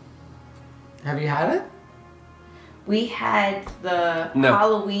 Have you had it? We had the No.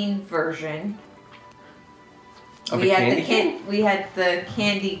 Halloween version. Of we a had candy the cane? we had the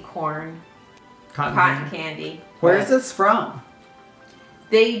candy corn Cotton cotton candy. candy. Where is this from?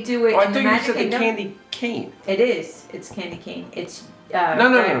 They do it Oh, I in thought the you Magic said the Kingdom. candy cane. It is. It's candy cane. It's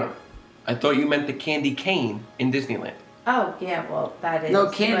No. I thought you meant the candy cane in Disneyland. Oh yeah, well that is. No,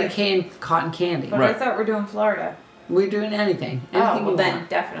 candy but, cane, cotton candy. But Right. I thought we're doing Florida. We're doing anything. Oh, Anything well you then want.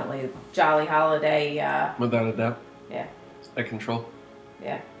 definitely Jolly Holiday. Without a doubt. Yeah, I control.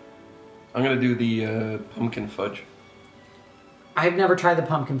 yeah. I'm gonna do the pumpkin fudge. I've never tried the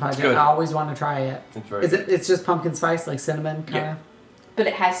pumpkin fudge. It's good. I always want to try it. It's very Is it? It's just pumpkin spice, like cinnamon, kind of. But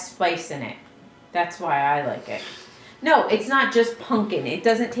it has spice in it. That's why I like it. No, it's not just pumpkin. It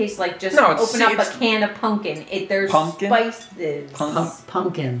doesn't taste like just No, it's- open up it's- a can of pumpkin. There's Pumpkin? spices. Pumpkin.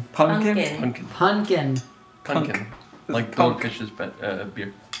 Pumpkin. Pumpkin? Pumpkin. Pumpkin. pumpkin. Like Punk. Goldfish's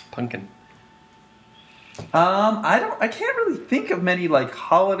beer. Pumpkin. I can't really think of many like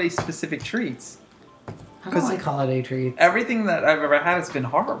holiday specific treats. I don't 'Cause like holiday treats. Everything that I've ever had has been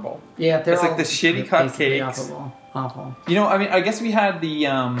horrible. Yeah, they're it's like all the shitty basically cupcakes. Awful. You know, I mean, I guess we had the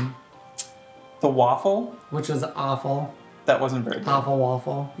waffle. Which was awful. That wasn't very good. Awful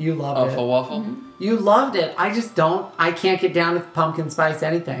waffle. You loved Awful it. waffle. You loved it. I just don't. I can't get down with pumpkin spice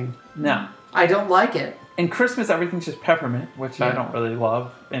anything. No. I don't like it. And Christmas, everything's just peppermint, which I Yeah. don't really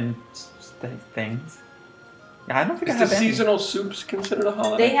love in things. Yeah, I don't think I Is the have any. seasonal soups considered a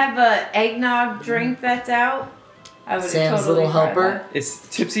holiday? They have a eggnog drink that's out. I would Sam's totally Little try Helper. Is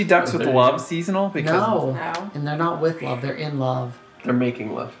Tipsy Ducks with There you Love go. seasonal? Because No. No. And they're not with love. They're in love. They're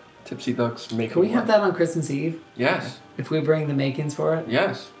making love. Tipsy Ducks making Can we love. have that on Christmas Eve? Yes. If we bring the makings for it?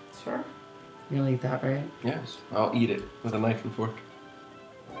 Yes. Sure. You'll eat that, right? Yes. I'll eat it with a knife and fork.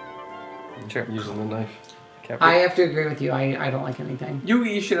 Sure. Using the knife. I have to agree with you. I don't like anything.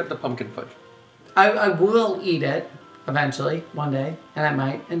 You should have the pumpkin fudge. I will eat it eventually, one day, and I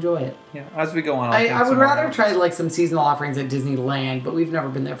might enjoy it. Yeah, as we go on, I'll I think would some more rather notes. try like some seasonal offerings at Disneyland, but we've never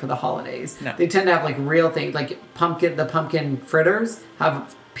been there for the holidays. No. They tend to have like real things, like the pumpkin fritters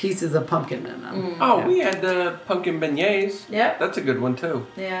have pieces of pumpkin in them. Oh, Yeah. we had the pumpkin beignets. Yep. That's a good one too.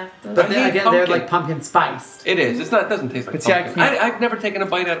 Yeah. But I then, hate again, they're pumpkin. like pumpkin spiced. It is. It's not. It doesn't taste like But see, I pumpkin. can't- I've never taken a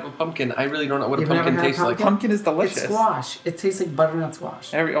bite out of a pumpkin. I really don't know what a You've never pumpkin had a tastes like. pumpkin? Pumpkin is delicious. It's squash. It tastes like butternut squash.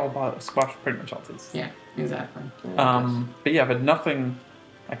 Squash pretty much all tastes. Yeah, exactly. But yeah, but nothing.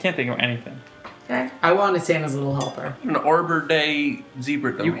 I can't think of anything. Okay. I want a Santa's Little Helper, An Arbor Day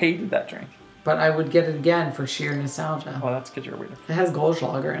zebra gum. You hated that drink. but I would get it again for sheer nostalgia. Well, that's because you're weird. It has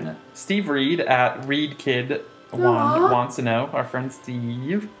Goldschlager in it. Steve Reed at ReedKid1 Aw. wants to know, our friend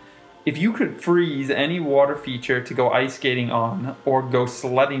Steve, if you could freeze any water feature to go ice skating on or go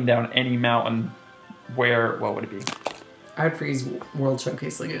sledding down any mountain, what would it be? I'd freeze World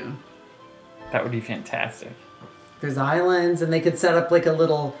Showcase Lagoon. That would be fantastic. There's islands, and they could set up like a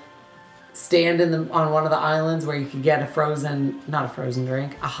little stand on one of the islands where you could get not a frozen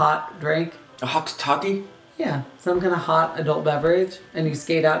drink, a hot drink. A hot toddy? Yeah, some kind of hot adult beverage, and you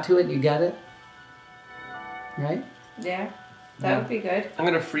skate out to it and you get it. Right? Yeah. That would be good. I'm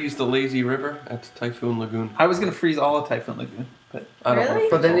gonna freeze the lazy river at Typhoon Lagoon. I was going to freeze all of Typhoon Lagoon, but I don't Really? know.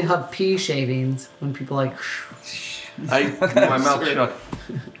 But then you have pea shavings when people like. My mouth shut.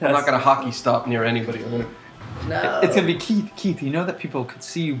 I'm not gonna hockey stop near anybody. I'm gonna. No. it's going to be Keith. Keith, you know that people could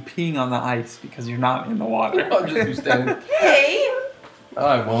see you peeing on the ice because you're not in the water. I'll just be standing. Hey.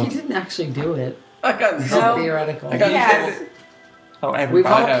 I He won't. didn't actually do it. I got It's No. just theoretical. I got Yes. Oh, We've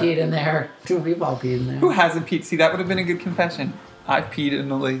everybody. all I have. peed in there. Dude, we've all peed in Who there. hasn't peed? See, that would have been a good confession. I've peed in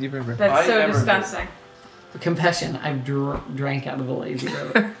the lazy river. That's I so never did. disgusting. Confession, I've drank out of the lazy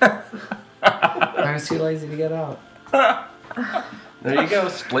river. I was too lazy to get out. There you go.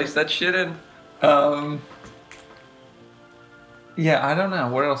 Splice that shit in. Yeah, I don't know.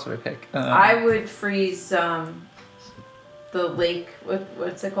 What else would I pick? I would freeze the lake.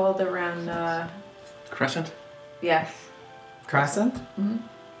 What's it called around? Crescent. Yes. Crescent?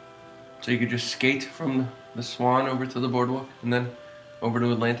 So you could just skate from the Swan over to the boardwalk and then over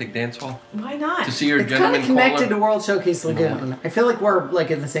to Atlantic Dance Hall Why not? to see your It's kind gentleman of connected to caller. World Showcase Lagoon. I feel like we're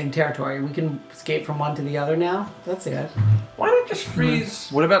like in the same territory. We can skate from one to the other now. That's it. Why not just freeze?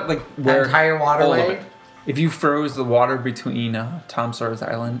 what about like The where entire All of waterway. it. If you froze the water between Tom Sawyer's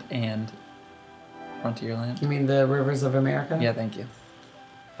Island and Frontierland. You mean the Rivers of America? Yeah, thank you.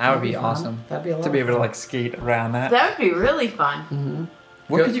 That would be fun. awesome. That'd be a lot to be of able to fun. like skate around that. That would be really fun.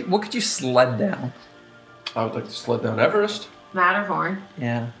 What could you sled down? I would like to sled down Everest. Matterhorn.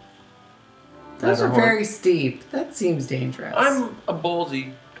 Yeah. Those are Matterhorn. very steep. That seems dangerous. I'm a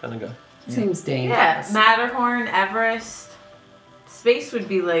ballsy kind of guy. Seems dangerous. Yeah, Matterhorn, Everest. Space would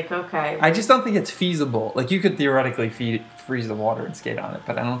be like, okay. I just don't think it's feasible. Like you could theoretically freeze the water and skate on it,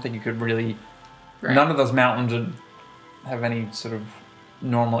 but I don't think you could really. Right. None of those mountains would have any sort of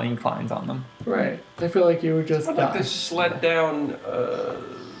normal inclines on them. Right. I feel like you would just I'd like die. to sled down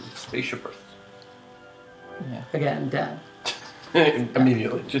Spaceship Earth. Yeah. Again, dead.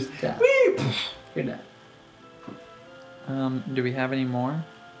 Immediately. Just Dead. whee! You're dead. Do we have any more?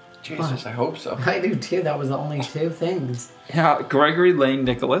 Jesus, I hope so. I do too. That was the only 2 things. Yeah, Gregory Lane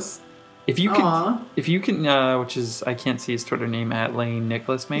Nicholas. If you Aw. can, which is I can't see his Twitter name at Lane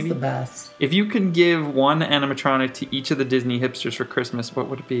Nicholas He's maybe. the best. If you can give one animatronic to each of the Disney hipsters for Christmas, what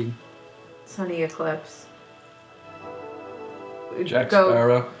would it be? Sunny Eclipse. Jack Go-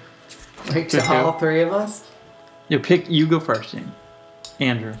 Sparrow. Like to all 3 of us? You go first, Jane.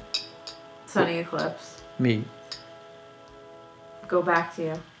 Andrew. Sunny Eclipse. Me. Go back to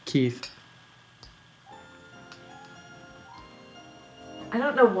you. Keith. I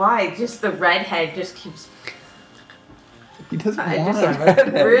don't know why. Just the redhead just keeps. He doesn't I want just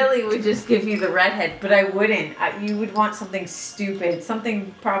it. really would just give you the redhead, but I wouldn't. You would want something stupid,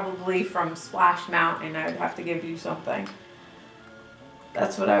 something probably from Splash Mountain. I would have to give you something.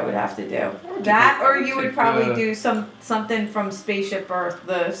 That's what I would have to do. That, or you would probably do something from Spaceship Earth,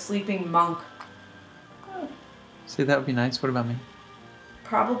 the Sleeping Monk. See, that would be nice. What about me?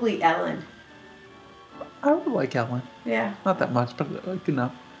 Probably Ellen. I would like Ellen. Yeah. Not that much, but like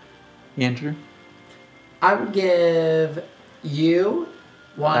enough. Andrew. I would give you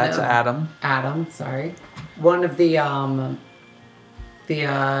one That's of Adam. Adam, sorry. One of the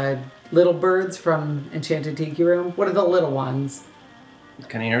little birds from Enchanted Tiki Room. What are the little ones?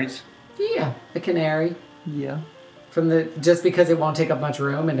 Canaries. Yeah, the canary. Yeah. Just because it won't take up much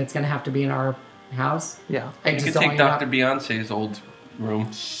room and it's gonna have to be in our house. Yeah. I You just could don't take want Dr. Beyonce's old room.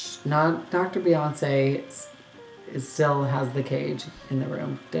 Not Dr. Beyonce still has the cage in the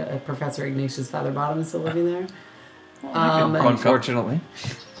room. Professor Ignatius Featherbottom is still living there. Unfortunately.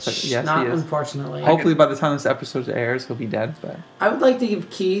 But yes, not he is. unfortunately. Hopefully by the time this episode airs, he'll be dead. But I would like to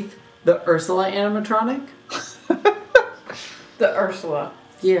give Keith the Ursula animatronic. The Ursula.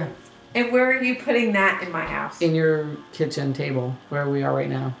 Yeah, And where are you putting that in my house? in your kitchen table where we are right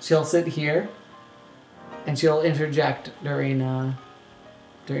now. She'll sit here, and she'll interject during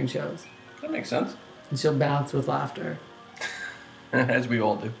shows, That makes sense. and she'll bounce with laughter. As we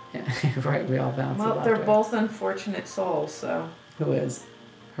all do. Yeah, right. We all bounce Well, with they're laughter. both unfortunate souls, so Who is?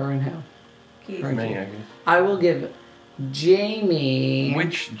 Her and who? Keith. Right. Me, I guess. I will give Jamie.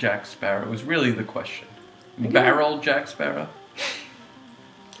 Which Jack Sparrow is really the question. Barrel Jack Sparrow?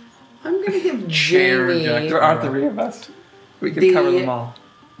 I'm gonna give Chair Jamie Jack- there are 3 of us. We could The- cover them all.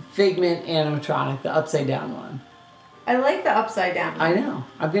 Figment animatronic, the upside down one. I like the upside down one. I know.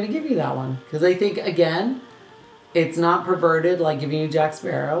 I'm gonna give you that one because I think again, it's not perverted like giving you Jack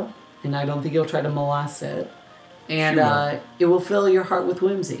Sparrow, and I don't think you'll try to molest it, and Sure. it will fill your heart with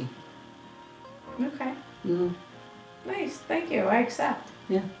whimsy. Okay. Mm, Nice. Thank you. I accept.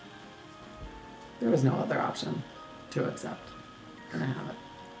 yeah. There was no other option to accept, and I have it.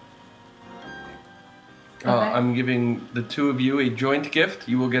 Okay. I'm giving the 2 of you a joint gift.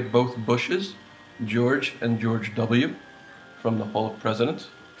 You will get both Bushes, George and George W. from the Hall of Presidents.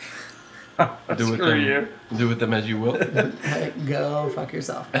 Do with them as you will. Go fuck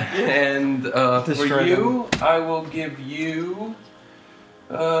yourself. And for Destroy you, I will give you.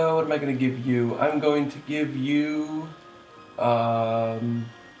 What am I going to give you? I'm going to give you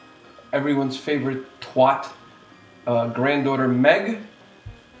everyone's favorite twat, granddaughter Meg,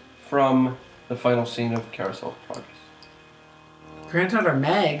 from the final scene of Carousel of Progress. Granddaughter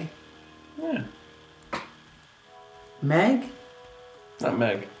Meg. Yeah, Meg? not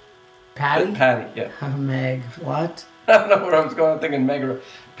Meg. Patty? Patty, yeah. Oh, Meg. What? I don't know where I was going. I'm thinking Meg or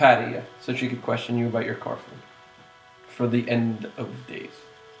Patty, yeah. So she could question you about your car phone for the end of days.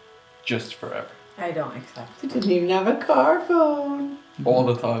 Just forever. I don't accept. She didn't even have a car phone. All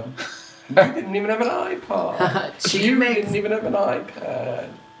the time. You didn't even have an iPod. She you makes- didn't even have an iPad.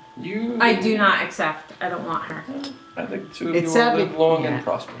 You. I do not accept. I don't want her. I think 2 of It's you sad will live long yeah. and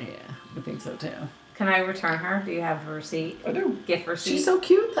prosper. Yeah, I think so too. Can I return her? Do you have a receipt? I do. Gift receipt? She's so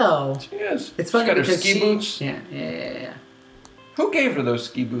cute though. She is. It's She's funny got her because ski she, boots. Yeah. Who gave her those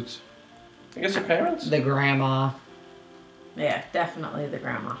ski boots? I guess her parents? The grandma, Yeah, definitely the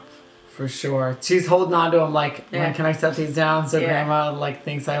grandma. for sure. She's holding on to them like, Yeah. can I set these down so Yeah. grandma like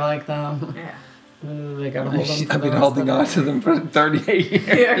thinks I like them? Yeah. They gotta hold them. I've been holding on to them for 38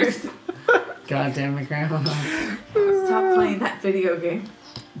 years. Here, God damn it, grandma. stop playing that video game.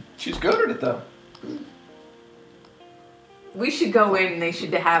 She's good at it though. We should go in. They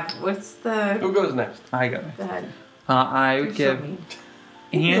should have. What's the? Who goes next? I got it. Go ahead. I would You're so give mean.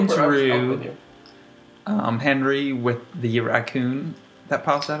 Andrew Henry with the raccoon that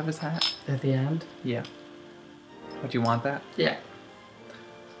pops out of his hat. At the end. Yeah. Would you want that? Yeah.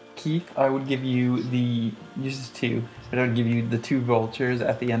 Keith, I would give you the. Just two, but I would give you the two vultures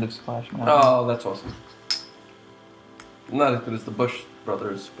at the end of Splash Mountain. Oh, that's awesome. Not as good as the Bush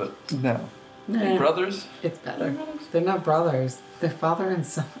brothers, but No. Nah, brothers? it's better. They're not brothers. They're father and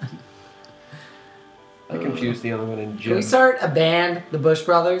son. I confused the other one in Can Jim. we start a band, the Bush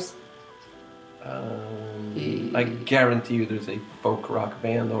Brothers? I guarantee you there's a folk rock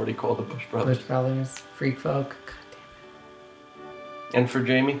band already called the Bush Brothers. Bush Brothers, Freak Folk. And for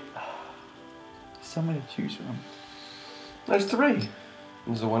Jamie, So many to choose from. there's three.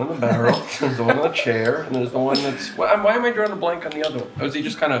 There's the one in the barrel, there's the one on the chair, and there's the one that's... Why am I drawing a blank on the other one? Or is he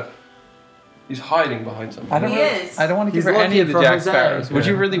just kind of... He's hiding behind something. I don't. He Really, is. I don't want to give He's her any of the looking for Jack Jose. Sparrows. Would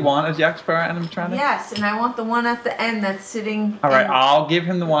you Yeah. really want a Jack Sparrow animatronic? Yes, and I want the one at the end that's sitting. All right, in- I'll give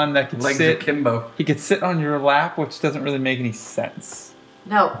him the one that could Legs sit. akimbo. He could sit on your lap, which doesn't really make any sense.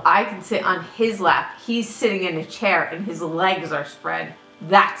 No, I can sit on his lap. He's sitting in a chair and his legs are spread.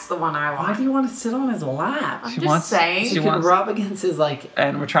 That's the one I Why want. do you want to sit on his lap? I'm She just wants- saying. she You can wants- rub against his like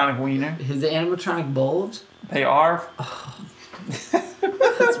Animatronic wiener. his animatronic bulge. They are.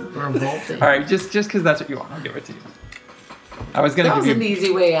 That's revolting. All right, just because that's what you want, I'll give it to you. I was gonna That was give an you.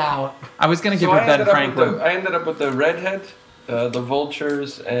 easy way out. I was gonna give So her I Ben ended, up with Franklin. the, I ended up with the redhead, the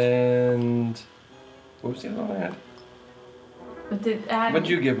vultures, and... What was the other one I had? But did Adam, What'd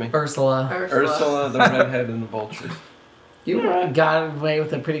you give me? Ursula. Ursula, the redhead, and the vultures. You got away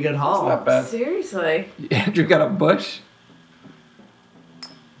with a pretty good haul. Not bad. Seriously. Andrew got a bush.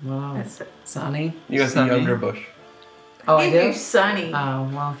 Wow. That's, Sonny. You got Sonny. the younger bush. Oh, I Give you do? Sunny. Oh,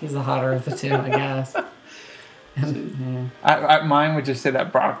 well, he's the hotter of the two, I guess. And, Mine would just say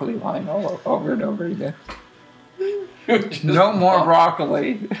that broccoli line over and over again. No more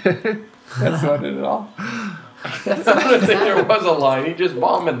broccoli. That's not it at all. That's I don't think there was a line. He just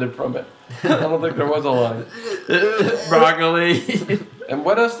vomited from it. I don't think there was a line. Broccoli. And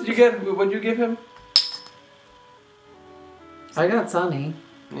what else did you get? What did you give him? I got Sonny.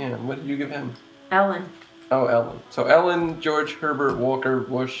 Yeah, what did you give him? Ellen. Oh, Ellen. So Ellen, George, Herbert, Walker,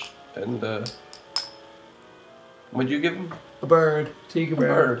 Bush, and what'd you give him? A bird. Tiki A bird.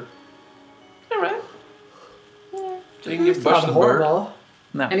 bird. All right. So you can give It's Bush not the bird. horrible.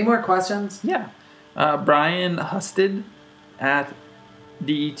 No. Any more questions? Yeah. Brian Husted at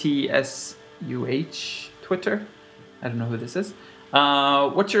DETSUH Twitter. I don't know who this is.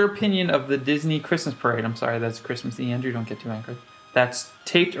 What's your opinion of the Disney Christmas parade? I'm sorry, that's Christmas. Andrew, don't get too angry. That's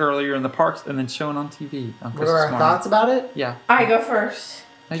taped earlier in the parks and then shown on TV on What Christmas are our morning. thoughts about it? Yeah. I go first.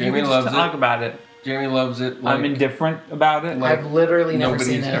 You Jamie can loves just it. talk about it. Jamie loves it. I'm indifferent about it. Like, I've literally never nobody's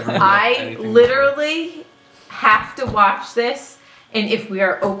seen it. ever- I anything. literally have to watch this, and if we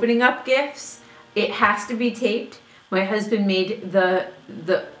are opening up gifts, it has to be taped. My husband made the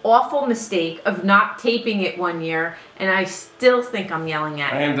awful mistake of not taping it one year, and I still think I'm yelling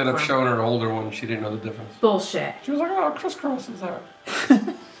at I him. ended up for- showing her an older one. She didn't know the difference. Bullshit. She was like, "Oh, crisscross is that?"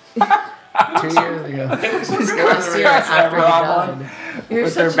 2 years ago. Last year Guys after he ever died. You're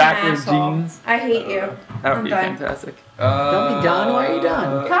With such their an backwards asshole. jeans. I hate you. That would I'm be done. fantastic. Don't be done. Why are you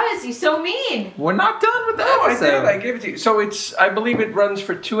done? Because he's so mean. We're not done with the Oh, I episode. did. I gave it to you. So I believe it runs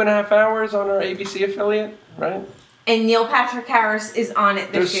for 2.5 hours on our ABC affiliate, right? And Neil Patrick Harris is on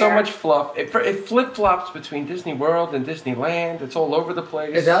it this There's year. so much fluff. It flip flops between Disney World and Disneyland. It's all over the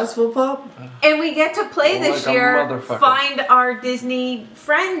place. It does flip flop? And we get to play this Like a year, motherfucker. find our Disney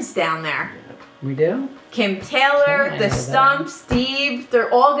friends down there. We do? Kim Taylor, Kim, I The know Stump, Steve,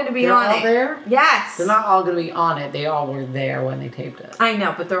 they're all going to be They're on all it. there? Yes. They're not all going to be on it. They all were there when they taped it. I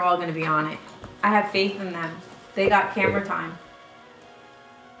know, but they're all going to be on it. I have faith in them. They got camera time.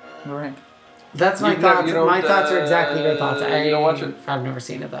 All right. That's my You thoughts. don't, My thoughts are exactly your thoughts. you don't watch it? I've never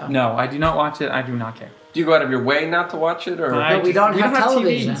seen it though. No, I do not watch it. I do not care. Do you go out of your way not to watch it, or I we don't have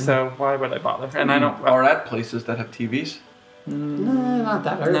television. TV, so why would I bother? And I don't. are at places that have TVs? No, not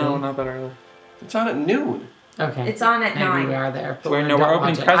that early. No, not that early. It's on at noon. Okay. It's on at Maybe 9. we are there. But We're- we no, don't we're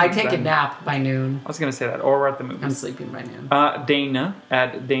watch opening it. I presents take a then. nap by noon. I was gonna say that, or we're at the I'm movies. sleeping by noon. Dana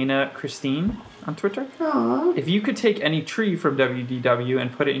at Dana Christine on Twitter. Aww. If you could take any tree from WDW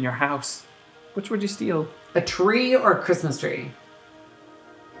and put it in your house, Which would you steal? A tree or a Christmas tree?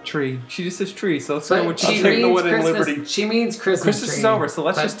 Tree. She just says tree, so let's But go with she tree. means one in Christmas. Liberty. She means Christmas. Christmas tree, is over, so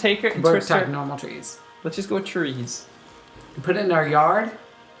let's but just take it and we're twist her. talking normal trees. Let's just go with trees. Put it in our yard,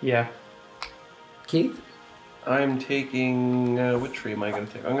 Yeah. Keith. I'm taking what tree am I going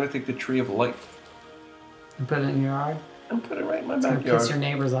to take? I'm going to take the tree of life And put it in your yard. and put it right in my It's gonna backyard. piss your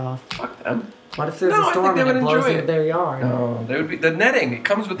neighbors off. Fuck them. What if there's No, I a think storm they and would it blows enjoy into it. their yard? No, they would be the netting. It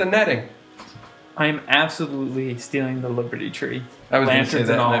comes with the netting. I am absolutely stealing the Liberty tree. I was going to say Lanterns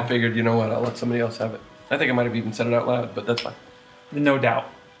that, and and all. I figured, you know what? I'll let somebody else have it. I think I might have even said it out loud, but that's fine. No doubt.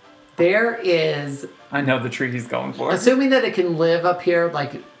 There is, I know the tree he's going for. assuming that it can live up here,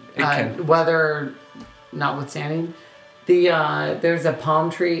 like can. weather notwithstanding. There's a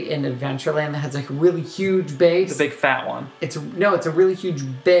palm tree in Adventureland that has like a really huge base. The big fat one. It's a really huge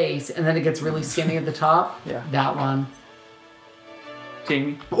base, and then it gets really skinny at the top. Yeah. That one.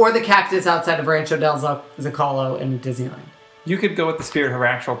 Jamie, Or the cactus outside of Rancho del Zocalo in Disneyland. you could go with the spirit of her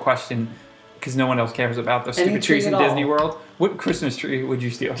actual question because no one else cares about the Any stupid trees tree in at all. Disney World. What Christmas tree would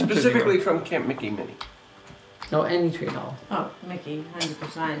you steal? from Disney Specifically World? from Camp Mickey Minnie. No, any tree at all. Oh, Mickey,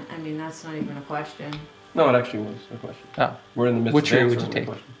 100%. I mean, that's not even a question. No, it actually was a question. Oh. We're in the midst What of tree would answering you the take?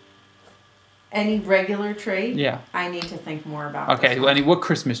 question. Any regular tree? Yeah. I need to think more about Okay, this well, one. what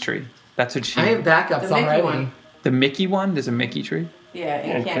Christmas tree? That's what she. I have backups The Mickey already. one. The Mickey one? There's a Mickey tree? Yeah, Yeah,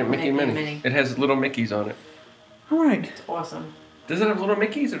 it Camp can't Mickey Mickey Minnie. It has little Mickeys on it. All right. It's awesome. Does it have little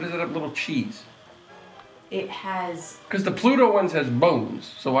Mickeys or does it have little cheese? It has Because the Pluto ones has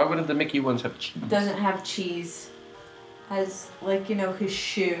bones, so why wouldn't the Mickey ones have cheese? doesn't have cheese. Has like his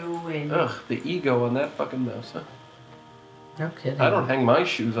shoe and Ugh, the ego on that fucking mouse, huh? No kidding. I don't hang my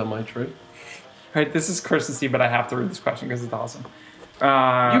shoes on my tree. All right, this is Christmassy, but I have to read this question because it's awesome.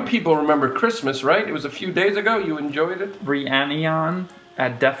 You people remember Christmas, right? It was a few days ago. You enjoyed it? Briannion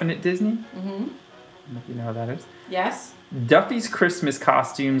at Definite Disney. Mhm. I don't know if you know what that is. yes. Duffy's Christmas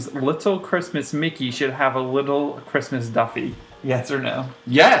costumes. Little Christmas Mickey should have a little Christmas Duffy. Yes or no?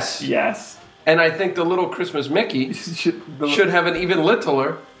 Yes. Yes. And I think the little Christmas Mickey should have an even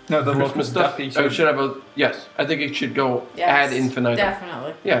littler no, the Christmas little Duffy. Duffy Should have a yes. I think it should go Yes. ad infinitum.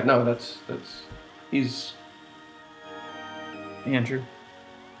 Definitely. Yeah, no, that's he's Andrew.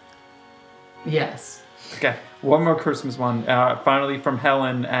 Yes. Okay, one more Christmas one. Finally from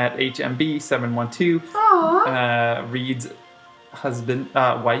Helen at HMB712. Reed's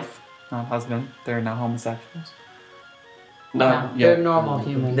wife, not husband. They're now homosexuals. not They're yet. normal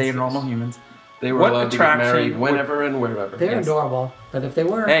humans. They're normal humans. They were What allowed to get attraction married would- whenever and wherever. They're Yes. adorable. But if they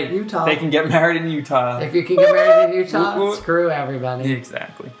were Hey, Utah, they can get married in Utah. if you can get married in Utah, Whoop, whoop. screw everybody.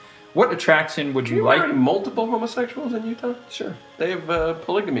 Exactly. What attraction would Can you you like? marry multiple homosexuals in Utah? Sure. They have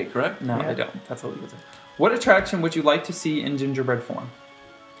polygamy, correct? No, Yeah. they don't. That's illegal. What attraction would you like to see in gingerbread form?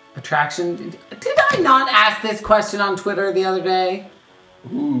 Attraction. Did I not ask this question on Twitter the other day?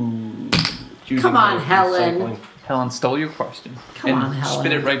 Ooh. Come on, Helen. Recycling. Helen stole your question. Come and on, Helen.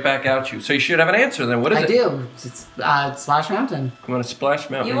 spit it right back out you. So you should have an answer then. What is I it? do. It's Splash Mountain. You want to splash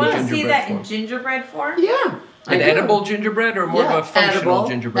mountain You in want to see gingerbread that form? in gingerbread form? Yeah. I An do. edible gingerbread or more of a functional edible,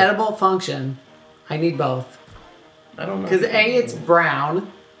 gingerbread? Edible function. I need both. I don't know. Because A, it's brown.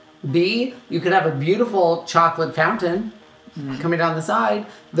 B, you could have a beautiful chocolate fountain coming down the side.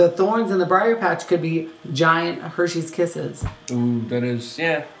 The thorns in the briar patch could be giant Hershey's Kisses. Ooh, that is,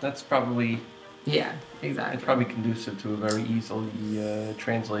 yeah, that's probably, Yeah, exactly. it's probably conducive to a very easily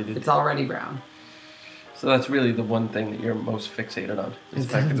translated. It's already brown. So that's really the one thing that you're most fixated on, is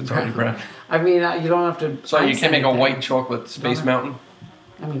the fact that it's already brown. I mean, you don't have to. So you ice can't make a anything. white chocolate space Don't- mountain?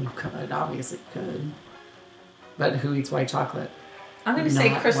 I mean, you could, obviously could. But who eats white chocolate? I'm going to say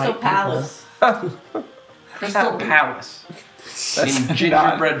Not Crystal white people. Palace. Crystal Palace. In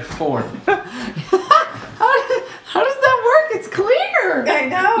gingerbread form. How does that work? It's clear. I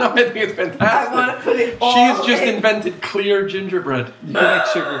know. No, I think it's fantastic. I want to put it all She has just in. invented clear gingerbread. You could make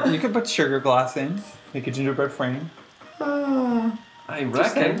sugar. You could put sugar glass in. Make a gingerbread frame. I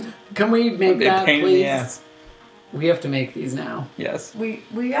reckon. Can we make Be a that, pain in please? the ass. We have to make these now. Yes. We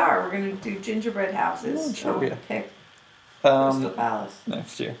are. We're going to do gingerbread houses. Oh, sure, I'll yeah. pick Crystal Um, Palace.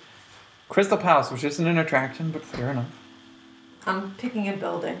 next year. Crystal Palace, which isn't an attraction, but fair enough. I'm picking a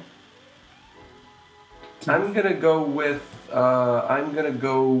building. I'm gonna go with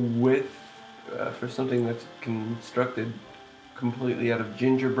for something that's constructed completely out of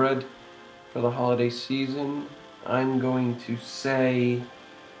gingerbread for the holiday season. I'm going to say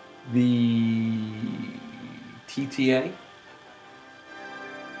the TTA.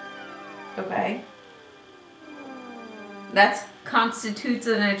 Okay. That constitutes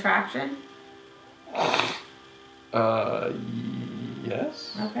an attraction?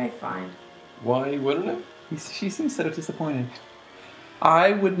 Yes. Okay, fine. Why wouldn't it? She seems so disappointed.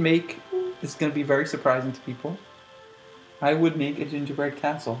 I would make, this is going to be very surprising to people, I would make a gingerbread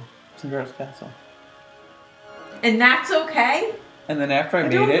castle. Cinderella's castle. And that's okay? And then after I I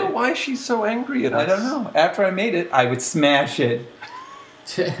made don't it, know why she's so angry at us. I don't know. After I made it, I would smash it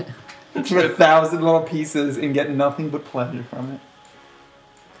to 1,000 little pieces and get nothing but pleasure from it.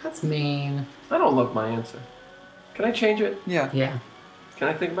 That's mean. I don't love my answer. Can I change it? Yeah. Yeah. Can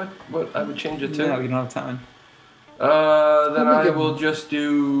I think about what I would change it to? No, you don't have time. Then We'll I make it- will just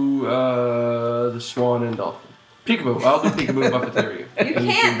do the Swan and Dolphin. Peekaboo. I'll do Peekaboo Buffeteria. You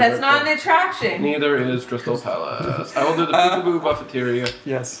can't. That's not an attraction. Neither is Crystal Palace. I will do the Peekaboo Buffeteria.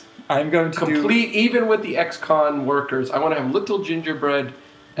 Yes. I'm going to Complete, even with the ex-con workers. I want to have little gingerbread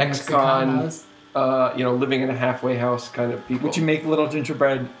ex-con, Mexicanos. Living in a halfway house kind of people. Would you make little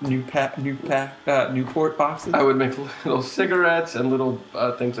gingerbread Newport boxes? I would make little cigarettes and little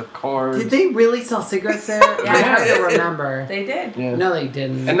things of cards. Did they really sell cigarettes there? Yeah. I try to remember. They did. Yeah. No, they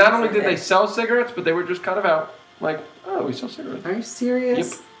didn't. And not only did they sell cigarettes, but they were just kind of out. Like, oh, we sell cigarettes. Are you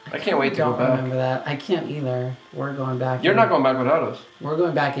serious? Yep. I can't wait to go don't back. remember that. I can't either. We're going back. You're not going back without us. We're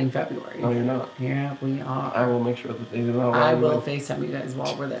going back in February. No, you're not. Yeah, we are. I will make sure that they do not. I run will away. FaceTime you guys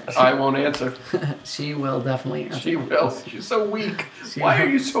while we're there. I won't answer. She will definitely answer. She will. She's so weak. She Why will.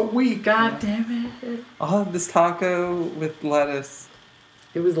 are you so weak? God damn it. I'll have this taco with lettuce.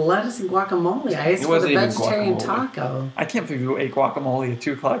 It was lettuce and guacamole. I asked It for the wasn't even vegetarian guacamole. taco. I can't believe you ate guacamole at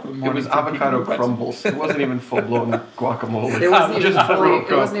 2 o'clock in the It morning. was for avocado people. crumbles. It wasn't even full blown guacamole. It wasn't even Just fully,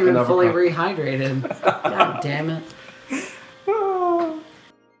 broke it wasn't up even an fully avocado. rehydrated. God damn it.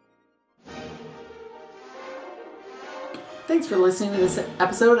 Thanks for listening to this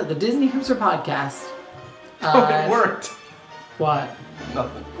episode of the Disney Hipster Podcast. It worked. What?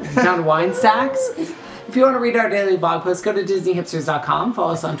 Nothing. You found wine stacks? If you want to read our daily blog posts, go to DisneyHipsters.com.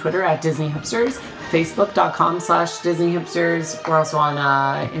 Follow us on Twitter at DisneyHipsters, Facebook.com/DisneyHipsters. We're also on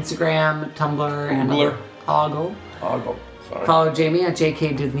Instagram, Tumblr, and Oogler. Ogle. Ogle. Sorry. Follow Jamie at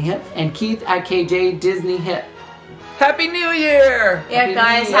JKDisneyHip and Keith at KJDisneyHip. Happy New Year! Yeah, Happy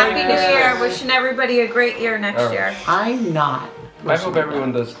guys, New Happy New Year. Year. Wishing everybody a great year next All right. year. I'm not. I hope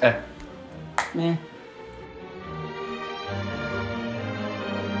everyone does. Meh.